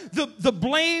where the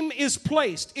blame is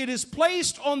placed. It is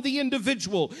placed on the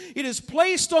individual. It is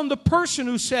placed on the person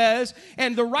who says,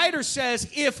 and the writer says,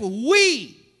 if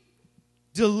we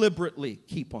deliberately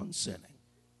keep on sinning.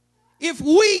 If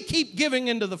we keep giving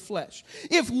into the flesh,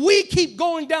 if we keep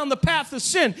going down the path of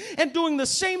sin and doing the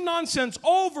same nonsense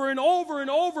over and over and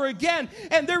over again,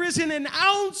 and there isn't an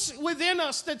ounce within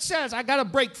us that says, I got to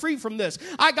break free from this.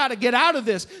 I got to get out of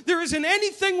this. There isn't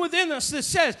anything within us that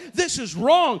says, this is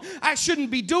wrong. I shouldn't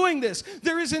be doing this.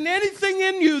 There isn't anything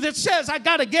in you that says, I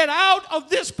got to get out of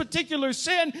this particular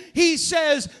sin. He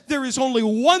says, there is only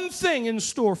one thing in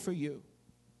store for you.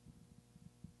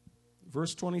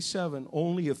 Verse 27,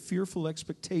 only a fearful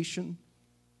expectation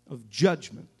of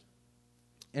judgment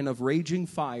and of raging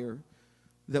fire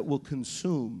that will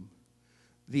consume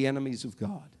the enemies of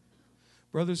God.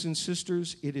 Brothers and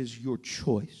sisters, it is your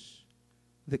choice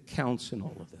that counts in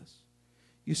all of this.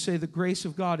 You say the grace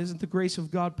of God, isn't the grace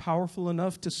of God powerful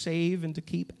enough to save and to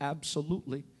keep?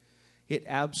 Absolutely. It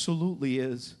absolutely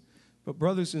is. But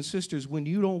brothers and sisters, when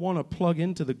you don't want to plug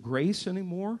into the grace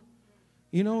anymore,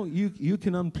 you know, you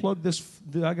can unplug this.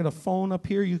 I got a phone up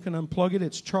here. You can unplug it.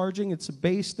 It's charging. It's a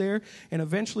base there. And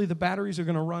eventually the batteries are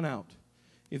going to run out.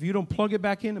 If you don't plug it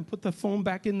back in and put the phone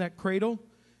back in that cradle,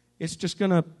 it's just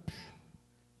going to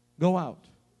go out.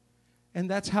 And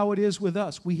that's how it is with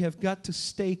us. We have got to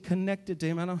stay connected to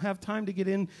Him. I don't have time to get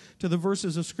into the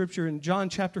verses of Scripture in John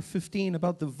chapter 15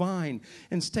 about the vine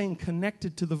and staying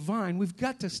connected to the vine. We've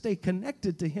got to stay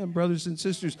connected to Him, brothers and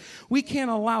sisters. We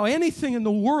can't allow anything in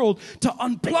the world to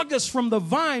unplug us from the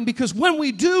vine, because when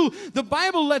we do, the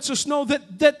Bible lets us know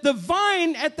that the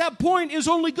vine at that point is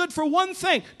only good for one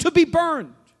thing, to be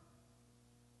burned.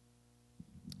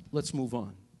 Let's move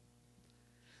on.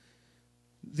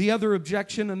 Another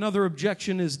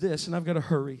objection is this, and I've got to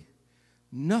hurry.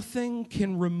 Nothing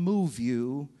can remove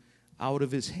you out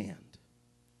of His hand.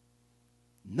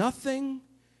 Nothing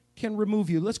can remove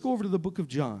you. Let's go over to the book of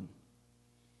John.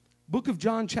 Book of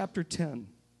John, chapter 10.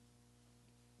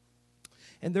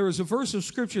 And there is a verse of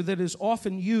Scripture that is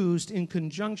often used in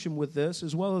conjunction with this,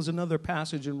 as well as another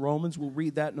passage in Romans. We'll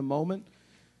read that in a moment.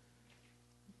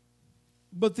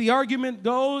 But the argument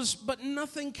goes, but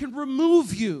nothing can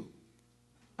remove you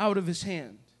out of His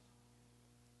hand.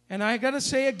 And I got to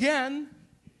say again,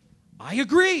 I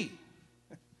agree.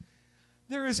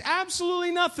 There is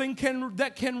absolutely nothing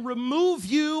that can remove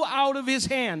you out of His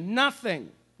hand. Nothing.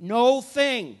 No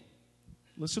thing.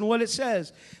 Listen to what it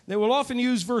says. They will often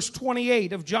use verse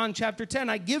 28 of John chapter 10.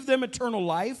 I give them eternal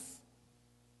life,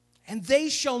 and they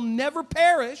shall never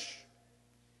perish.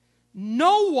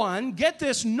 No one, get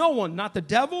this, no one, not the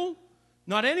devil,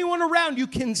 not anyone around you,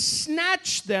 can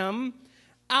snatch them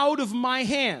out of my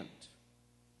hand.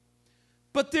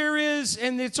 But there is,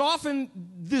 and it's often,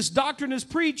 this doctrine is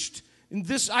preached, and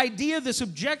this idea, this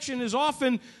objection is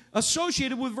often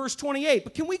associated with verse 28.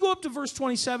 But can we go up to verse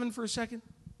 27 for a second?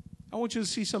 I want you to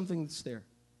see something that's there.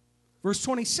 Verse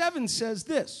 27 says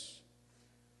this,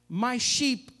 my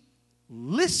sheep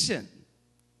listen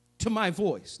to my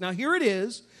voice. Now here it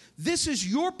is. This is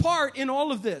your part in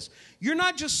all of this. You're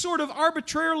not just sort of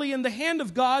arbitrarily in the hand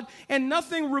of God and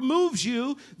nothing removes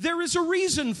you. There is a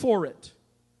reason for it.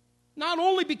 Not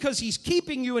only because he's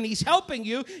keeping you and he's helping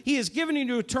you, he has given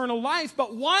you eternal life,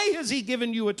 but why has he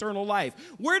given you eternal life?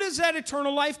 Where does that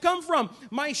eternal life come from?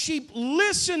 My sheep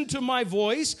listen to my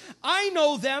voice. I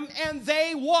know them, and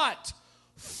they what?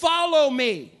 Follow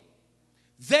me.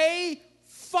 They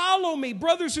follow me.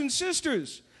 Brothers and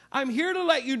sisters, I'm here to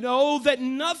let you know that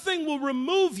nothing will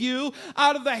remove you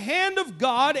out of the hand of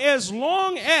God as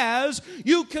long as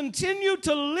you continue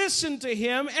to listen to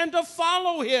him and to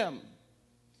follow him.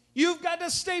 You've got to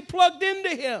stay plugged into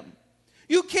him.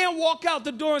 You can't walk out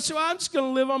the door and say, well, I'm just going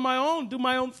to live on my own, do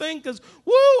my own thing, because,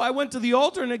 I went to the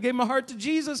altar and I gave my heart to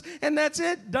Jesus, and that's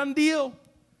it, done deal.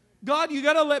 God, you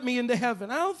got to let me into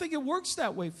heaven. I don't think it works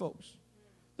that way, folks.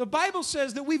 The Bible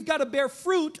says that we've got to bear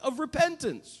fruit of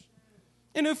repentance.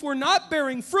 And if we're not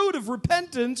bearing fruit of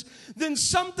repentance, then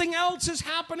something else is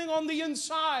happening on the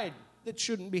inside that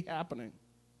shouldn't be happening.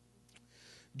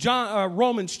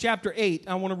 Romans chapter 8,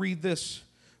 I want to read this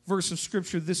verse of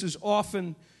Scripture. This is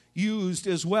often used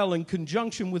as well in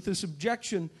conjunction with this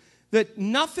objection that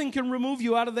nothing can remove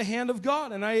you out of the hand of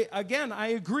God. And I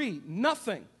agree.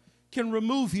 Nothing can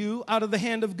remove you out of the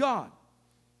hand of God.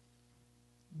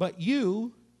 But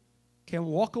you can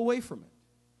walk away from it.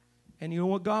 And you know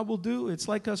what God will do? It's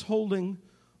like us holding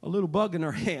a little bug in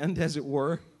our hand, as it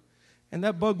were. And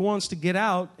that bug wants to get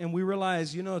out, and we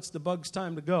realize, it's the bug's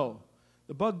time to go.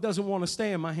 The bug doesn't want to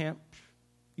stay in my hand.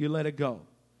 You let it go.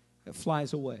 It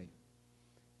flies away.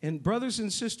 And brothers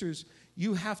and sisters,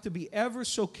 you have to be ever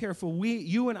so careful.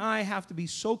 You and I have to be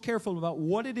so careful about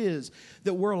what it is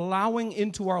that we're allowing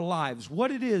into our lives,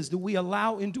 what it is that we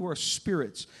allow into our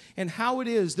spirits, and how it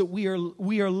is that we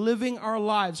are living our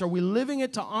lives. Are we living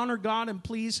it to honor God and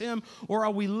please him, or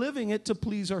are we living it to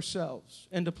please ourselves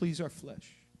and to please our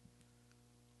flesh?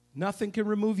 Nothing can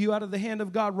remove you out of the hand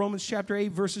of God. Romans chapter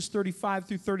 8, verses 35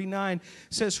 through 39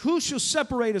 says, who shall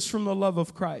separate us from the love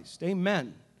of Christ?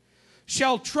 Amen.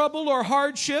 Shall trouble or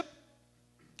hardship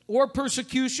or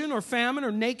persecution or famine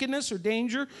or nakedness or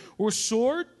danger or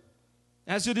sword?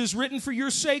 As it is written, for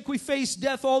your sake we face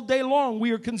death all day long.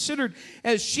 We are considered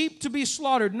as sheep to be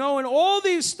slaughtered. No, in all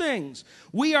these things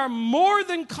we are more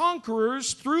than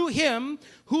conquerors through him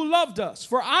who loved us.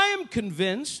 For I am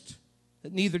convinced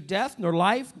that neither death nor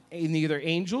life, neither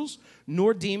angels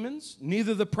nor demons,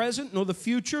 neither the present nor the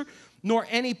future, nor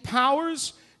any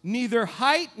powers, neither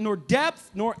height nor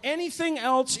depth nor anything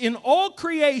else in all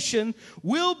creation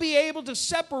will be able to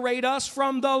separate us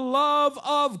from the love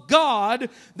of God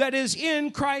that is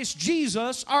in Christ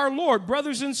Jesus our Lord.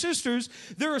 Brothers and sisters,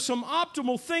 there are some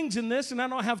optimal things in this, and I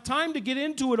don't have time to get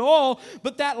into it all,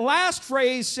 but that last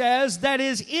phrase says, that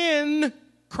is in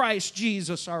Christ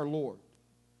Jesus our Lord.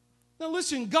 Now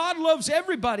listen, God loves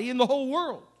everybody in the whole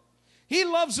world. He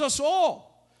loves us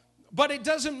all, but it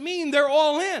doesn't mean they're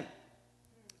all in.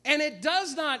 And it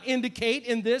does not indicate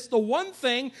in this, the one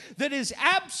thing that is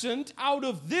absent out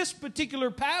of this particular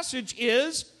passage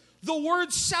is the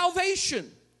word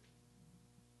salvation.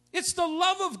 It's the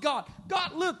love of God.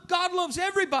 God loves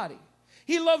everybody.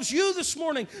 He loves you this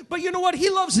morning. But you know what? He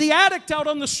loves the addict out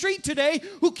on the street today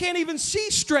who can't even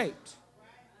see straight.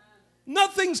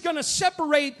 Nothing's going to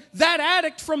separate that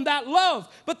addict from that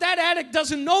love. But that addict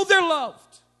doesn't know they're loved.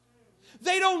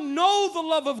 They don't know the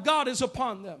love of God is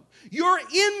upon them. You're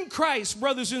in Christ,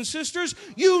 brothers and sisters.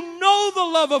 You know the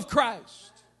love of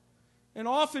Christ. And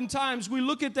oftentimes we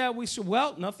look at that, we say,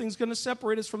 well, nothing's going to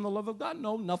separate us from the love of God.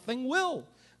 No, nothing will.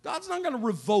 God's not going to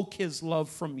revoke his love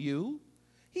from you.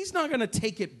 He's not going to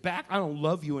take it back. I don't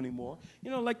love you anymore.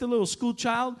 You know, like the little school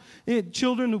child,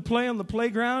 children who play on the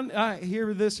playground. I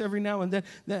hear this every now and then.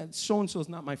 That so-and-so is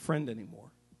not my friend anymore.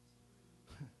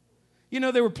 You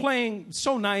know, they were playing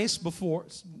so nice before.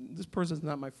 This person's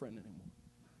not my friend anymore.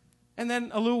 And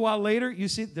then a little while later, you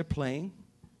see they're playing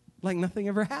like nothing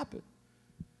ever happened.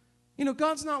 You know,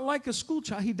 God's not like a school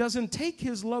child. He doesn't take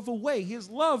his love away. His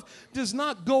love does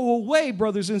not go away,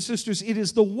 brothers and sisters. It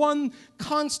is the one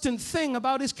constant thing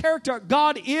about his character.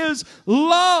 God is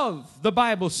love, the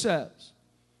Bible says.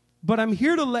 But I'm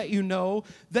here to let you know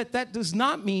that that does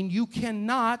not mean you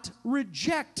cannot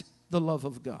reject the love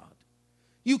of God.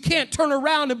 You can't turn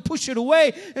around and push it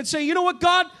away and say, you know what,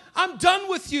 God, I'm done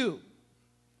with you.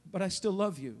 But I still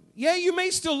love you. Yeah, you may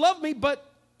still love me, but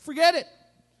forget it.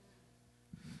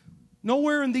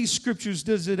 Nowhere in these scriptures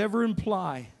does it ever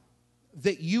imply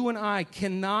that you and I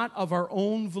cannot, of our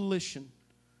own volition,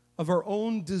 of our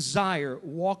own desire,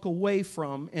 walk away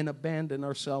from and abandon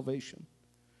our salvation.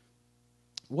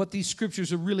 What these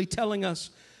scriptures are really telling us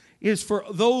is for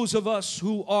those of us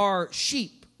who are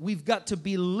sheep, we've got to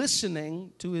be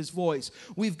listening to His voice.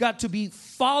 We've got to be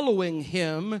following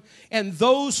Him, and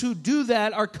those who do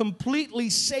that are completely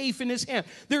safe in His hand.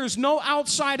 There is no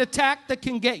outside attack that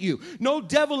can get you. No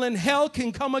devil in hell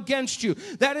can come against you.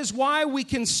 That is why we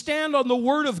can stand on the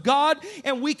Word of God,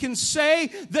 and we can say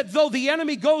that though the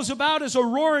enemy goes about as a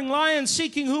roaring lion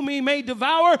seeking whom he may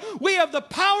devour, we have the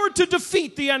power to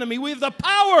defeat the enemy. We have the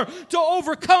power to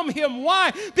overcome him.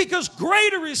 Why? Because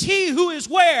greater is He who is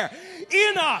where?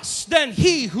 In us than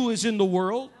he who is in the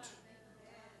world.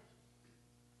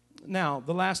 Now,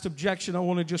 the last objection I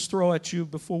want to just throw at you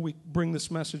before we bring this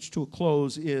message to a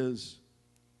close is,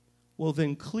 well,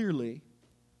 then clearly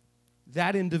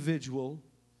that individual,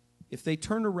 if they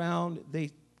turned around,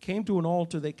 they came to an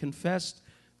altar, they confessed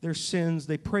their sins,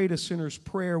 they prayed a sinner's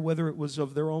prayer, whether it was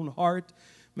of their own heart,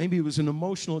 maybe it was an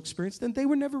emotional experience, then they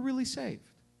were never really saved.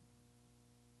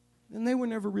 And they were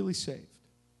never really saved.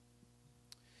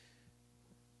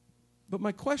 But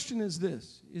my question is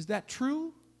this: is that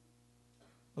true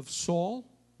of Saul,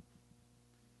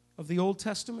 of the Old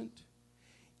Testament?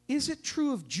 Is it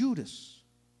true of Judas?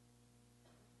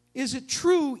 Is it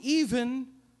true even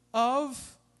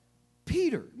of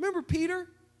Peter? Remember Peter?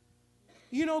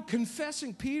 You know,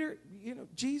 confessing Peter, you know,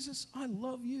 Jesus, I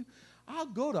love you. I'll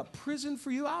go to prison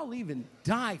for you. I'll even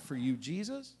die for you,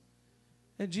 Jesus.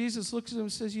 And Jesus looks at him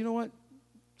and says, you know what?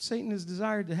 Satan has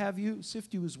desired to have you,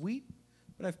 sift you as wheat,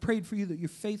 but I've prayed for you that your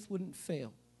faith wouldn't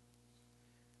fail.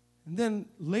 And then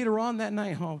later on that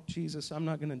night, oh, Jesus, I'm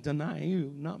not going to deny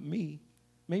you, not me.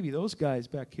 Maybe those guys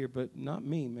back here, but not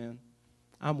me, man.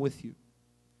 I'm with you.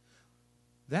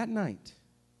 That night,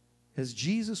 as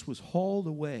Jesus was hauled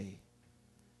away,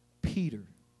 Peter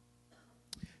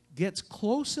gets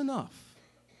close enough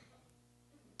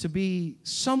to be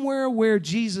somewhere where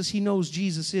he knows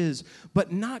Jesus is,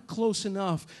 but not close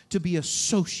enough to be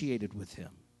associated with him.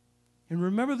 And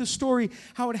remember the story,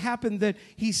 how it happened that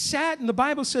he sat, and the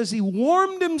Bible says he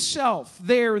warmed himself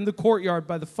there in the courtyard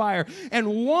by the fire.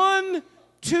 And 1,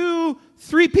 2,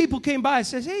 3 people came by and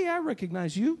says, hey, I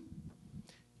recognize you.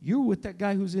 You're with that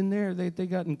guy who's in there. They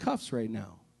got in cuffs right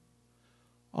now.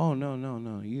 Oh,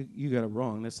 no. You got it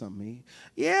wrong. That's not me.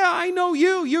 Yeah, I know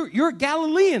you. You're a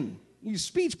Galilean. Your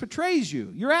speech betrays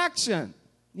you. Your accent.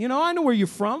 You know, I know where you're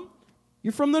from.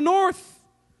 You're from the north.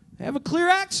 Have a clear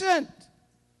accent.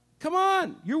 Come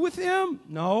on. You're with him.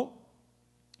 No.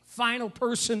 Final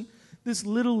person, this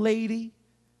little lady.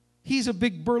 He's a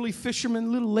big burly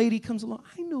fisherman. Little lady comes along.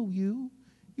 I know you.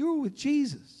 You were with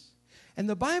Jesus. And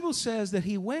the Bible says that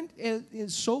he went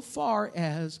so far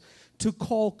as to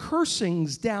call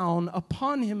cursings down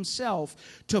upon himself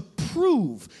to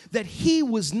prove that he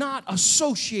was not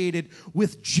associated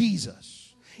with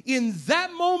Jesus. In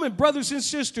that moment, brothers and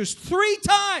sisters, 3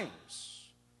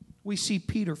 times we see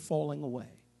Peter falling away.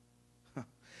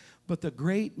 But the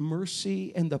great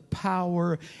mercy and the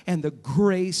power and the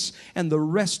grace and the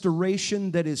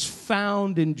restoration that is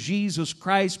found in Jesus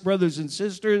Christ, brothers and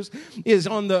sisters, is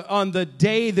on the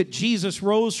day that Jesus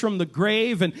rose from the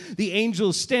grave, and the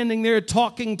angel is standing there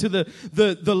talking to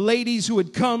the ladies who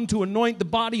had come to anoint the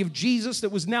body of Jesus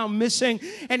that was now missing.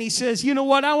 And he says, you know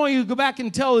what? I want you to go back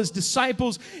and tell his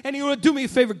disciples, and you want to do me a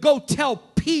favor, go tell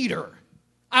Peter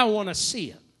I want to see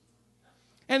him.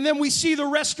 And then we see the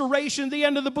restoration, the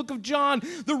end of the book of John,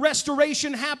 the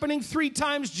restoration happening 3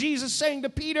 times. Jesus saying to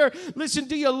Peter, listen,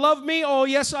 do you love me? Oh,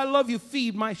 yes, I love you.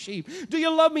 Feed my sheep. Do you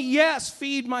love me? Yes,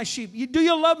 feed my sheep. Do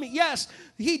you love me? Yes.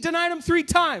 He denied him 3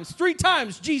 times. 3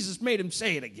 times Jesus made him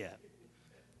say it again.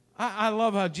 I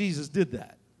love how Jesus did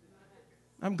that.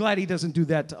 I'm glad he doesn't do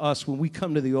that to us when we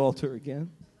come to the altar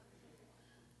again.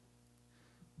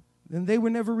 Then they were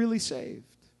never really saved.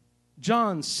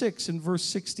 John 6 and verse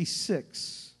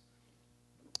 66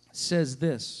 says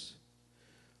this: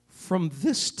 from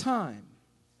this time,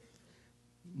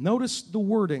 notice the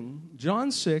wording,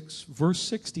 John 6, verse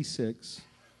 66,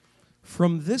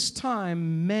 from this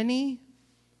time many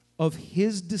of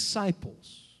his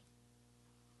disciples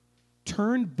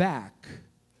turned back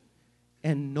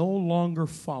and no longer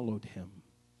followed him.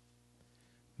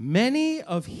 Many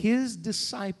of his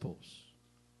disciples,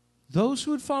 those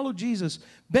who had followed Jesus,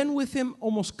 been with him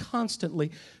almost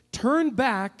constantly, turned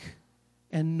back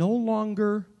and no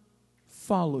longer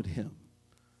followed him.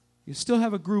 You still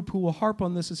have a group who will harp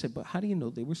on this and say, but how do you know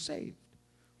they were saved?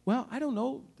 Well, I don't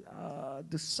know.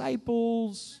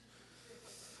 Disciples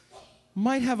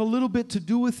might have a little bit to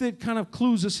do with it, kind of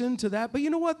clues us into that. But you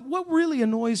know what? What really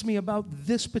annoys me about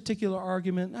this particular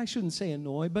argument, I shouldn't say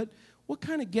annoy, but what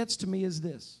kind of gets to me is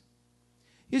this,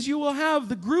 is you will have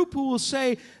the group who will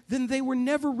say, then they were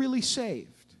never really saved.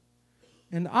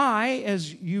 And I,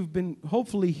 as you've been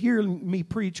hopefully hearing me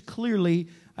preach clearly,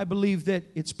 I believe that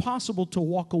it's possible to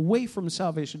walk away from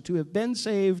salvation, to have been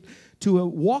saved, to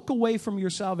walk away from your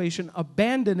salvation,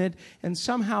 abandon it, and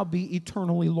somehow be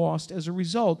eternally lost as a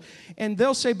result. And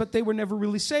they'll say, but they were never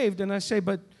really saved. And I say,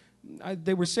 but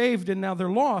they were saved and now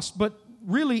they're lost. But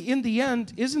really, in the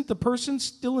end, isn't the person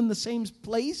still in the same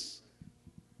place?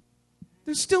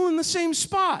 They're still in the same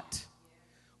spot.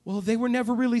 Well, they were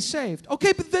never really saved.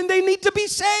 Okay, but then they need to be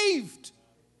saved.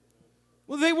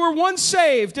 Well, they were once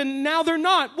saved and now they're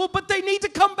not. Well, but they need to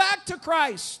come back to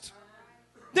Christ.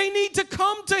 They need to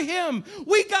come to Him.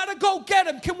 We got to go get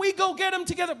Him. Can we go get Him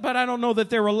together? But I don't know that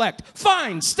they're elect.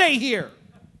 Fine, stay here.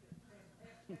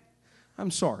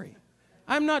 I'm sorry.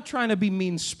 I'm not trying to be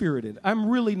mean-spirited. I'm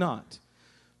really not.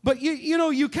 But you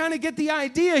know, you kind of get the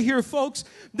idea here, folks,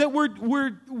 that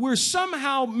we're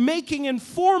somehow making and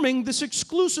forming this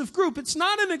exclusive group. It's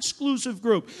not an exclusive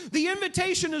group. The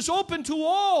invitation is open to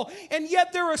all, and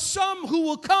yet there are some who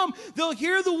will come. They'll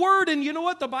hear the word, and you know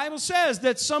what? The Bible says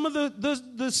that some of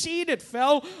the seed, it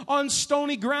fell on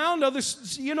stony ground. Other,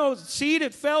 seed,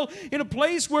 it fell in a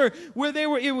place where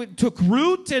it took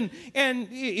root, and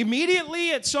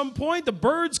immediately at some point the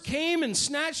birds came and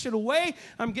snatched it away.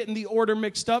 I'm getting the order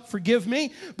mixed up, forgive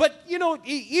me. But,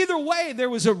 either way, there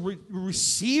was a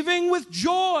receiving with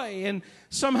joy, and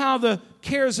somehow the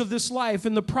cares of this life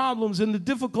and the problems and the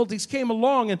difficulties came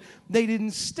along, and they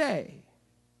didn't stay.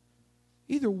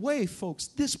 Either way, folks,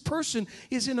 this person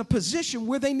is in a position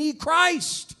where they need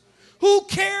Christ. Who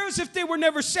cares if they were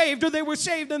never saved or they were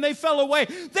saved and they fell away?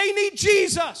 They need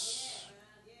Jesus.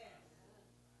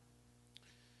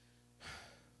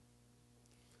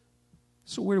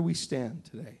 So where do we stand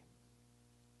today?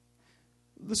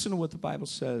 Listen to what the Bible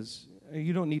says.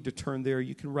 You don't need to turn there.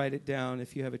 You can write it down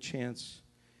if you have a chance.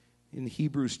 In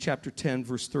Hebrews chapter 10,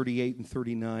 verse 38 and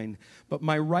 39. But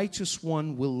my righteous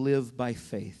one will live by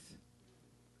faith.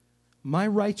 My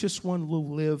righteous one will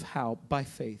live how? By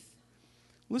faith.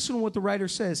 Listen to what the writer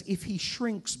says. If he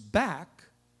shrinks back,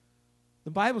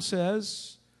 the Bible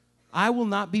says, I will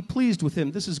not be pleased with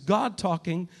him. This is God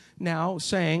talking now,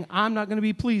 saying, I'm not going to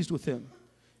be pleased with him.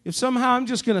 If somehow I'm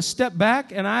just going to step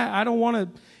back and I don't want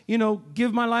to,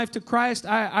 give my life to Christ,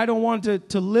 I don't want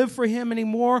to live for Him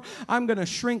anymore, I'm going to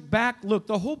shrink back. Look,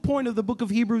 the whole point of the book of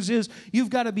Hebrews is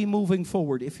you've got to be moving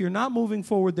forward. If you're not moving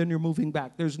forward, then you're moving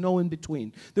back. There's no in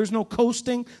between. There's no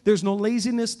coasting. There's no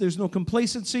laziness. There's no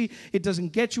complacency. It doesn't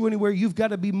get you anywhere. You've got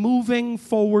to be moving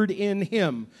forward in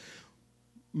Him.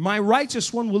 My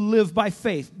righteous one will live by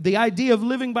faith. The idea of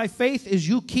living by faith is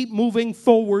you keep moving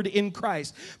forward in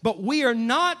Christ. But we are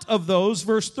not of those,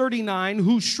 verse 39,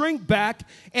 who shrink back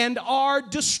and are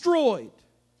destroyed,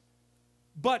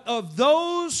 but of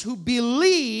those who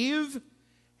believe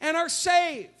and are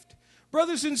saved.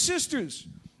 Brothers and sisters,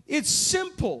 it's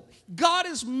simple. God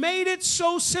has made it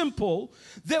so simple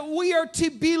that we are to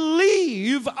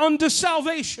believe unto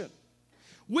salvation.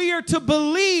 We are to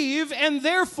believe, and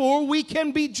therefore we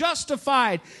can be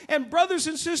justified. And brothers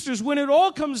and sisters, when it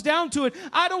all comes down to it,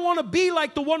 I don't want to be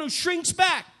like the one who shrinks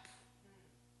back.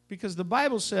 Because the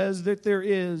Bible says that there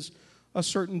is a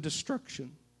certain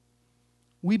destruction.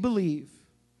 We believe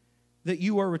that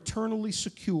you are eternally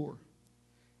secure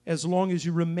as long as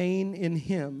you remain in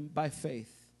Him by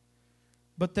faith.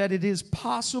 But that it is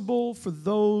possible for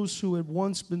those who had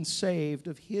once been saved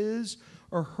of His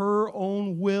or her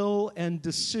own will and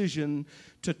decision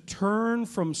to turn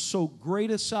from so great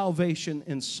a salvation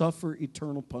and suffer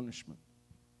eternal punishment.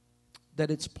 That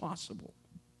it's possible.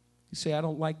 You say, I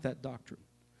don't like that doctrine.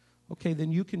 Okay,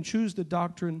 then you can choose the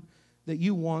doctrine that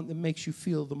you want that makes you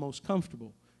feel the most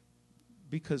comfortable.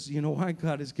 Because you know why?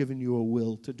 God has given you a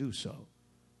will to do so.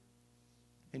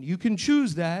 And you can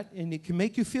choose that, and it can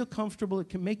make you feel comfortable. It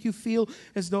can make you feel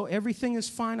as though everything is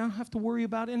fine. I don't have to worry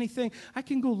about anything. I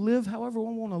can go live however I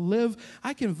want to live.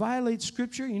 I can violate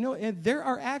Scripture, and there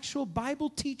are actual Bible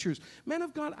teachers. Men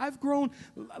of God, I've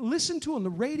listened to on the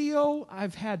radio.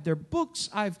 I've had their books.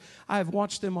 I've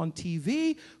watched them on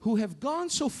TV who have gone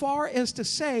so far as to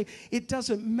say it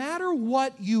doesn't matter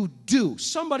what you do.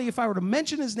 Somebody, if I were to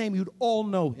mention his name, you'd all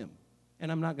know him.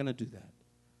 And I'm not going to do that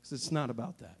because it's not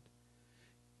about that.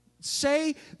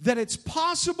 Say that it's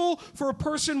possible for a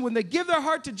person when they give their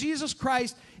heart to Jesus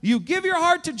Christ, you give your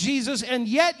heart to Jesus, and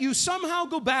yet you somehow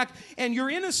go back and you're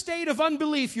in a state of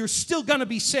unbelief, you're still going to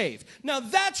be saved. Now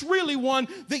that's really one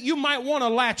that you might want to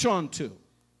latch on to.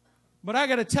 But I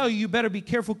got to tell you, you better be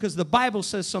careful because the Bible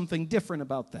says something different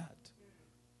about that.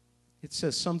 It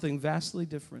says something vastly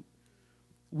different.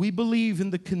 We believe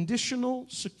in the conditional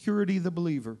security of the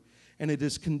believer, and it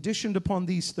is conditioned upon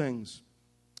these things.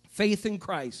 Faith in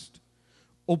Christ,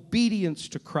 obedience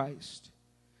to Christ,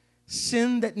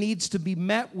 Sin that needs to be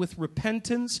met with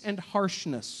repentance and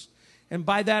harshness. And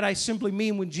by that I simply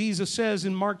mean when Jesus says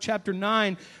in Mark chapter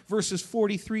 9, verses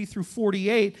 43 through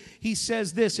 48, he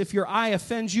says this, if your eye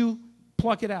offends you,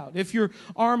 pluck it out. If your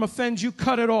arm offends you,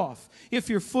 cut it off. If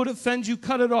your foot offends you,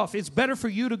 cut it off. It's better for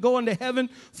you to go into heaven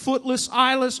footless,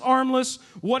 eyeless, armless,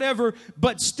 whatever,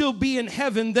 but still be in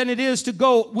heaven than it is to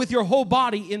go with your whole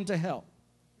body into hell.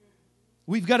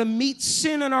 We've got to meet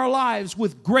sin in our lives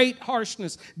with great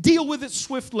harshness. Deal with it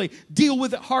swiftly, deal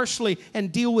with it harshly,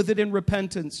 and deal with it in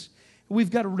repentance. We've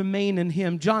got to remain in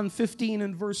Him. John 15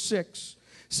 and verse 6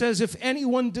 says, if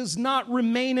anyone does not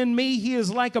remain in me, he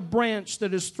is like a branch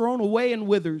that is thrown away and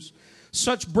withers.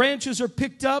 Such branches are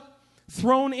picked up,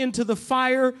 thrown into the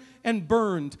fire, and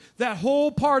burned. That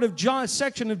whole part of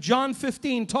section of John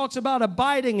 15 talks about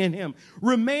abiding in Him,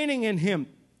 remaining in Him.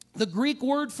 The Greek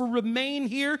word for remain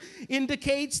here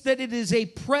indicates that it is a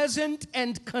present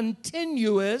and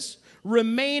continuous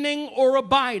remaining or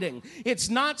abiding. It's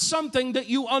not something that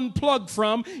you unplug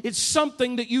from. It's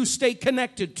something that you stay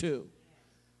connected to.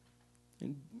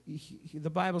 And the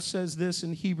Bible says this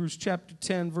in Hebrews chapter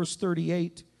 10, verse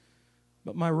 38,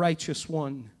 but my righteous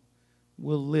one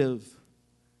will live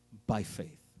by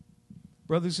faith.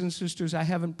 Brothers and sisters, I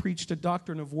haven't preached a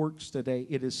doctrine of works today.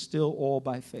 It is still all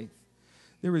by faith.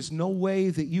 There is no way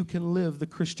that you can live the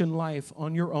Christian life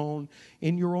on your own,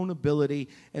 in your own ability,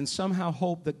 and somehow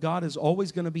hope that God is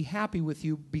always going to be happy with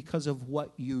you because of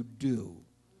what you do.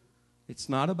 It's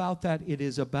not about that. It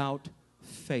is about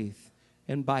faith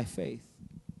and by faith.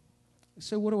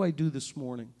 So what do I do this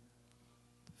morning?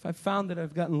 If I found that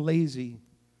I've gotten lazy,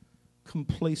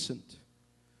 complacent,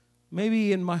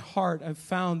 maybe in my heart I've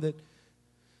found that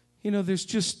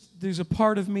there's a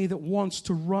part of me that wants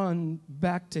to run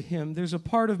back to Him. There's a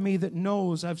part of me that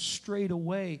knows I've strayed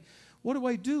away. What do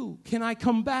I do? Can I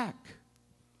come back?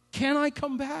 Can I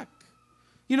come back?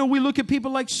 We look at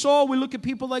people like Saul. We look at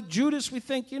people like Judas. We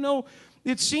think,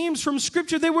 it seems from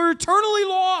Scripture they were eternally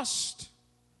lost.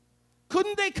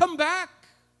 Couldn't they come back?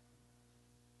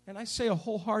 And I say a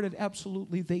wholehearted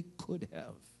absolutely they could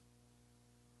have,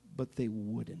 but they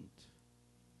wouldn't.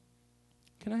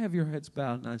 Can I have your heads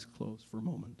bowed and eyes closed for a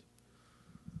moment?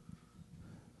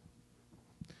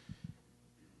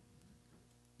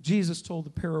 Jesus told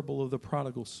the parable of the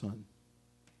prodigal son.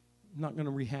 I'm not going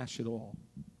to rehash it all.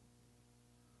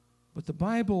 But the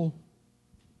Bible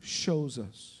shows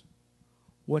us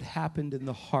what happened in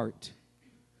the heart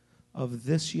of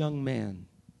this young man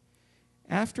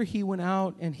after he went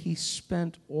out and he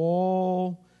spent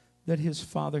all that his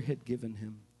father had given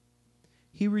him.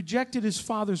 He rejected his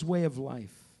father's way of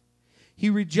life. He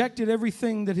rejected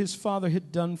everything that his father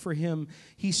had done for him.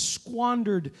 He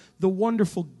squandered the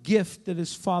wonderful gift that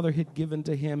his father had given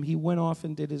to him. He went off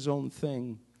and did his own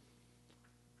thing.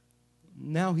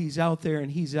 Now he's out there and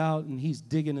he's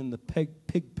digging in the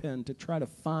pig pen to try to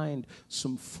find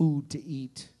some food to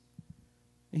eat.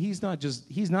 And he's not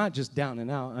just down and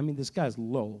out. I mean, this guy's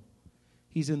low.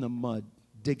 He's in the mud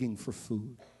digging for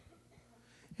food.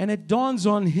 And it dawns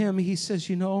on him, he says,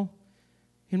 in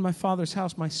my father's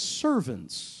house,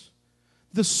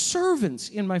 the servants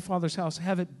in my father's house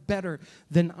have it better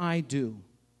than I do.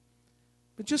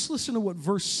 But just listen to what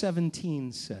verse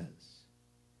 17 says.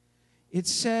 It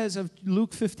says of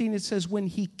Luke 15, it says, when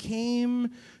he came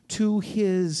to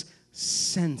his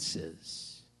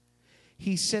senses,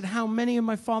 he said, how many of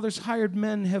my father's hired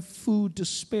men have food to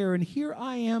spare? And here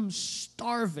I am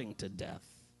starving to death.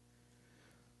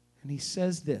 And he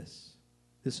says this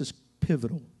is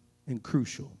pivotal and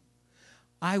crucial.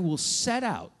 I will set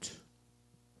out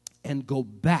and go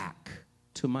back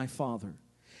to my father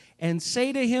and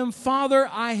say to him, Father,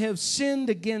 I have sinned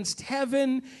against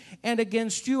heaven and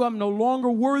against you. I'm no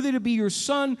longer worthy to be your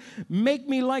son. Make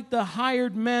me like the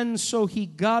hired men. So he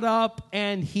got up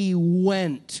and he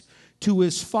went to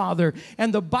his father.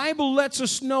 And the Bible lets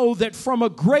us know that from a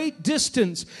great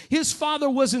distance, his father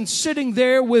wasn't sitting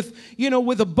there with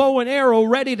a bow and arrow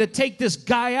ready to take this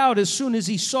guy out as soon as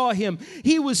he saw him.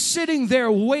 He was sitting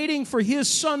there waiting for his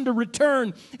son to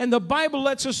return. And the Bible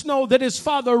lets us know that his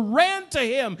father ran to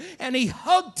him and he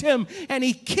hugged him and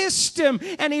he kissed him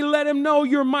and he let him know,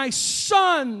 you're my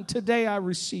son. Today I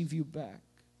receive you back.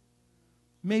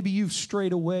 Maybe you've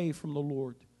strayed away from the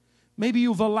Lord. Maybe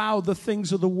you've allowed the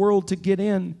things of the world to get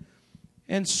in.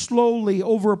 And slowly,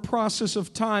 over a process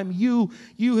of time, you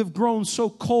have grown so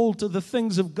cold to the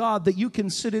things of God that you can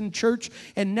sit in church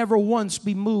and never once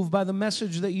be moved by the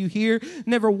message that you hear,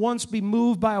 never once be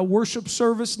moved by a worship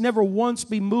service, never once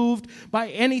be moved by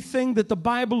anything that the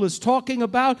Bible is talking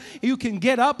about. You can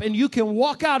get up and you can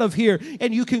walk out of here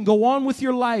and you can go on with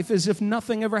your life as if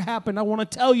nothing ever happened. I want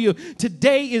to tell you,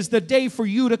 today is the day for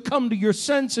you to come to your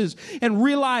senses and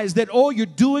realize that all you're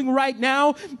doing right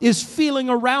now is feeling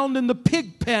around in the pig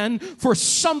pen for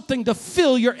something to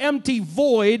fill your empty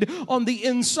void on the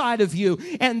inside of you.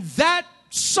 And that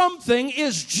something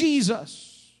is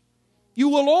Jesus. You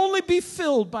will only be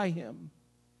filled by Him.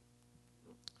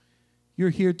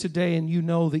 You're here today and you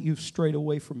know that you've strayed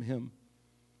away from Him.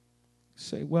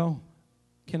 Say, well,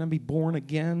 can I be born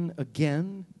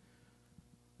again?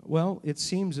 Well, it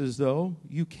seems as though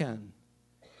you can.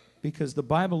 Because the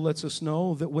Bible lets us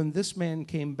know that when this man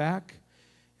came back,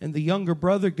 and the younger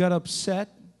brother got upset,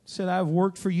 said, I've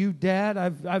worked for you, Dad.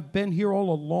 I've been here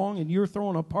all along, and you're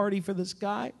throwing a party for this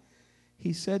guy.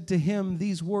 He said to him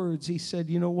these words. He said,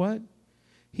 you know what?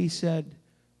 He said,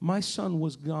 my son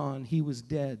was gone. He was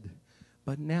dead.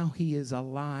 But now he is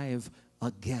alive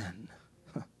again.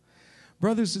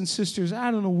 Brothers and sisters, I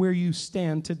don't know where you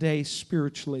stand today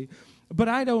spiritually. But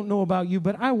I don't know about you,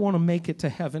 but I want to make it to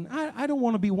heaven. I don't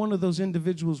want to be one of those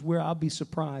individuals where I'll be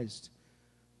surprised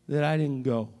that I didn't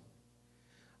go.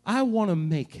 I want to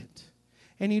make it.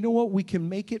 And you know what? We can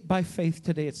make it by faith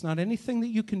today. It's not anything that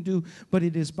you can do, but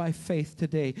it is by faith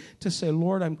today to say,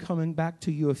 Lord, I'm coming back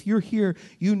to you. If you're here,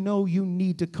 you know you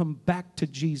need to come back to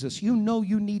Jesus. You know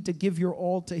you need to give your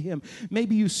all to Him.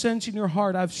 Maybe you sense in your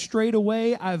heart, I've strayed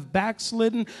away, I've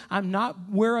backslidden, I'm not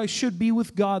where I should be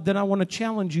with God. Then I want to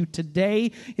challenge you.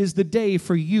 Today is the day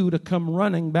for you to come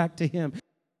running back to Him.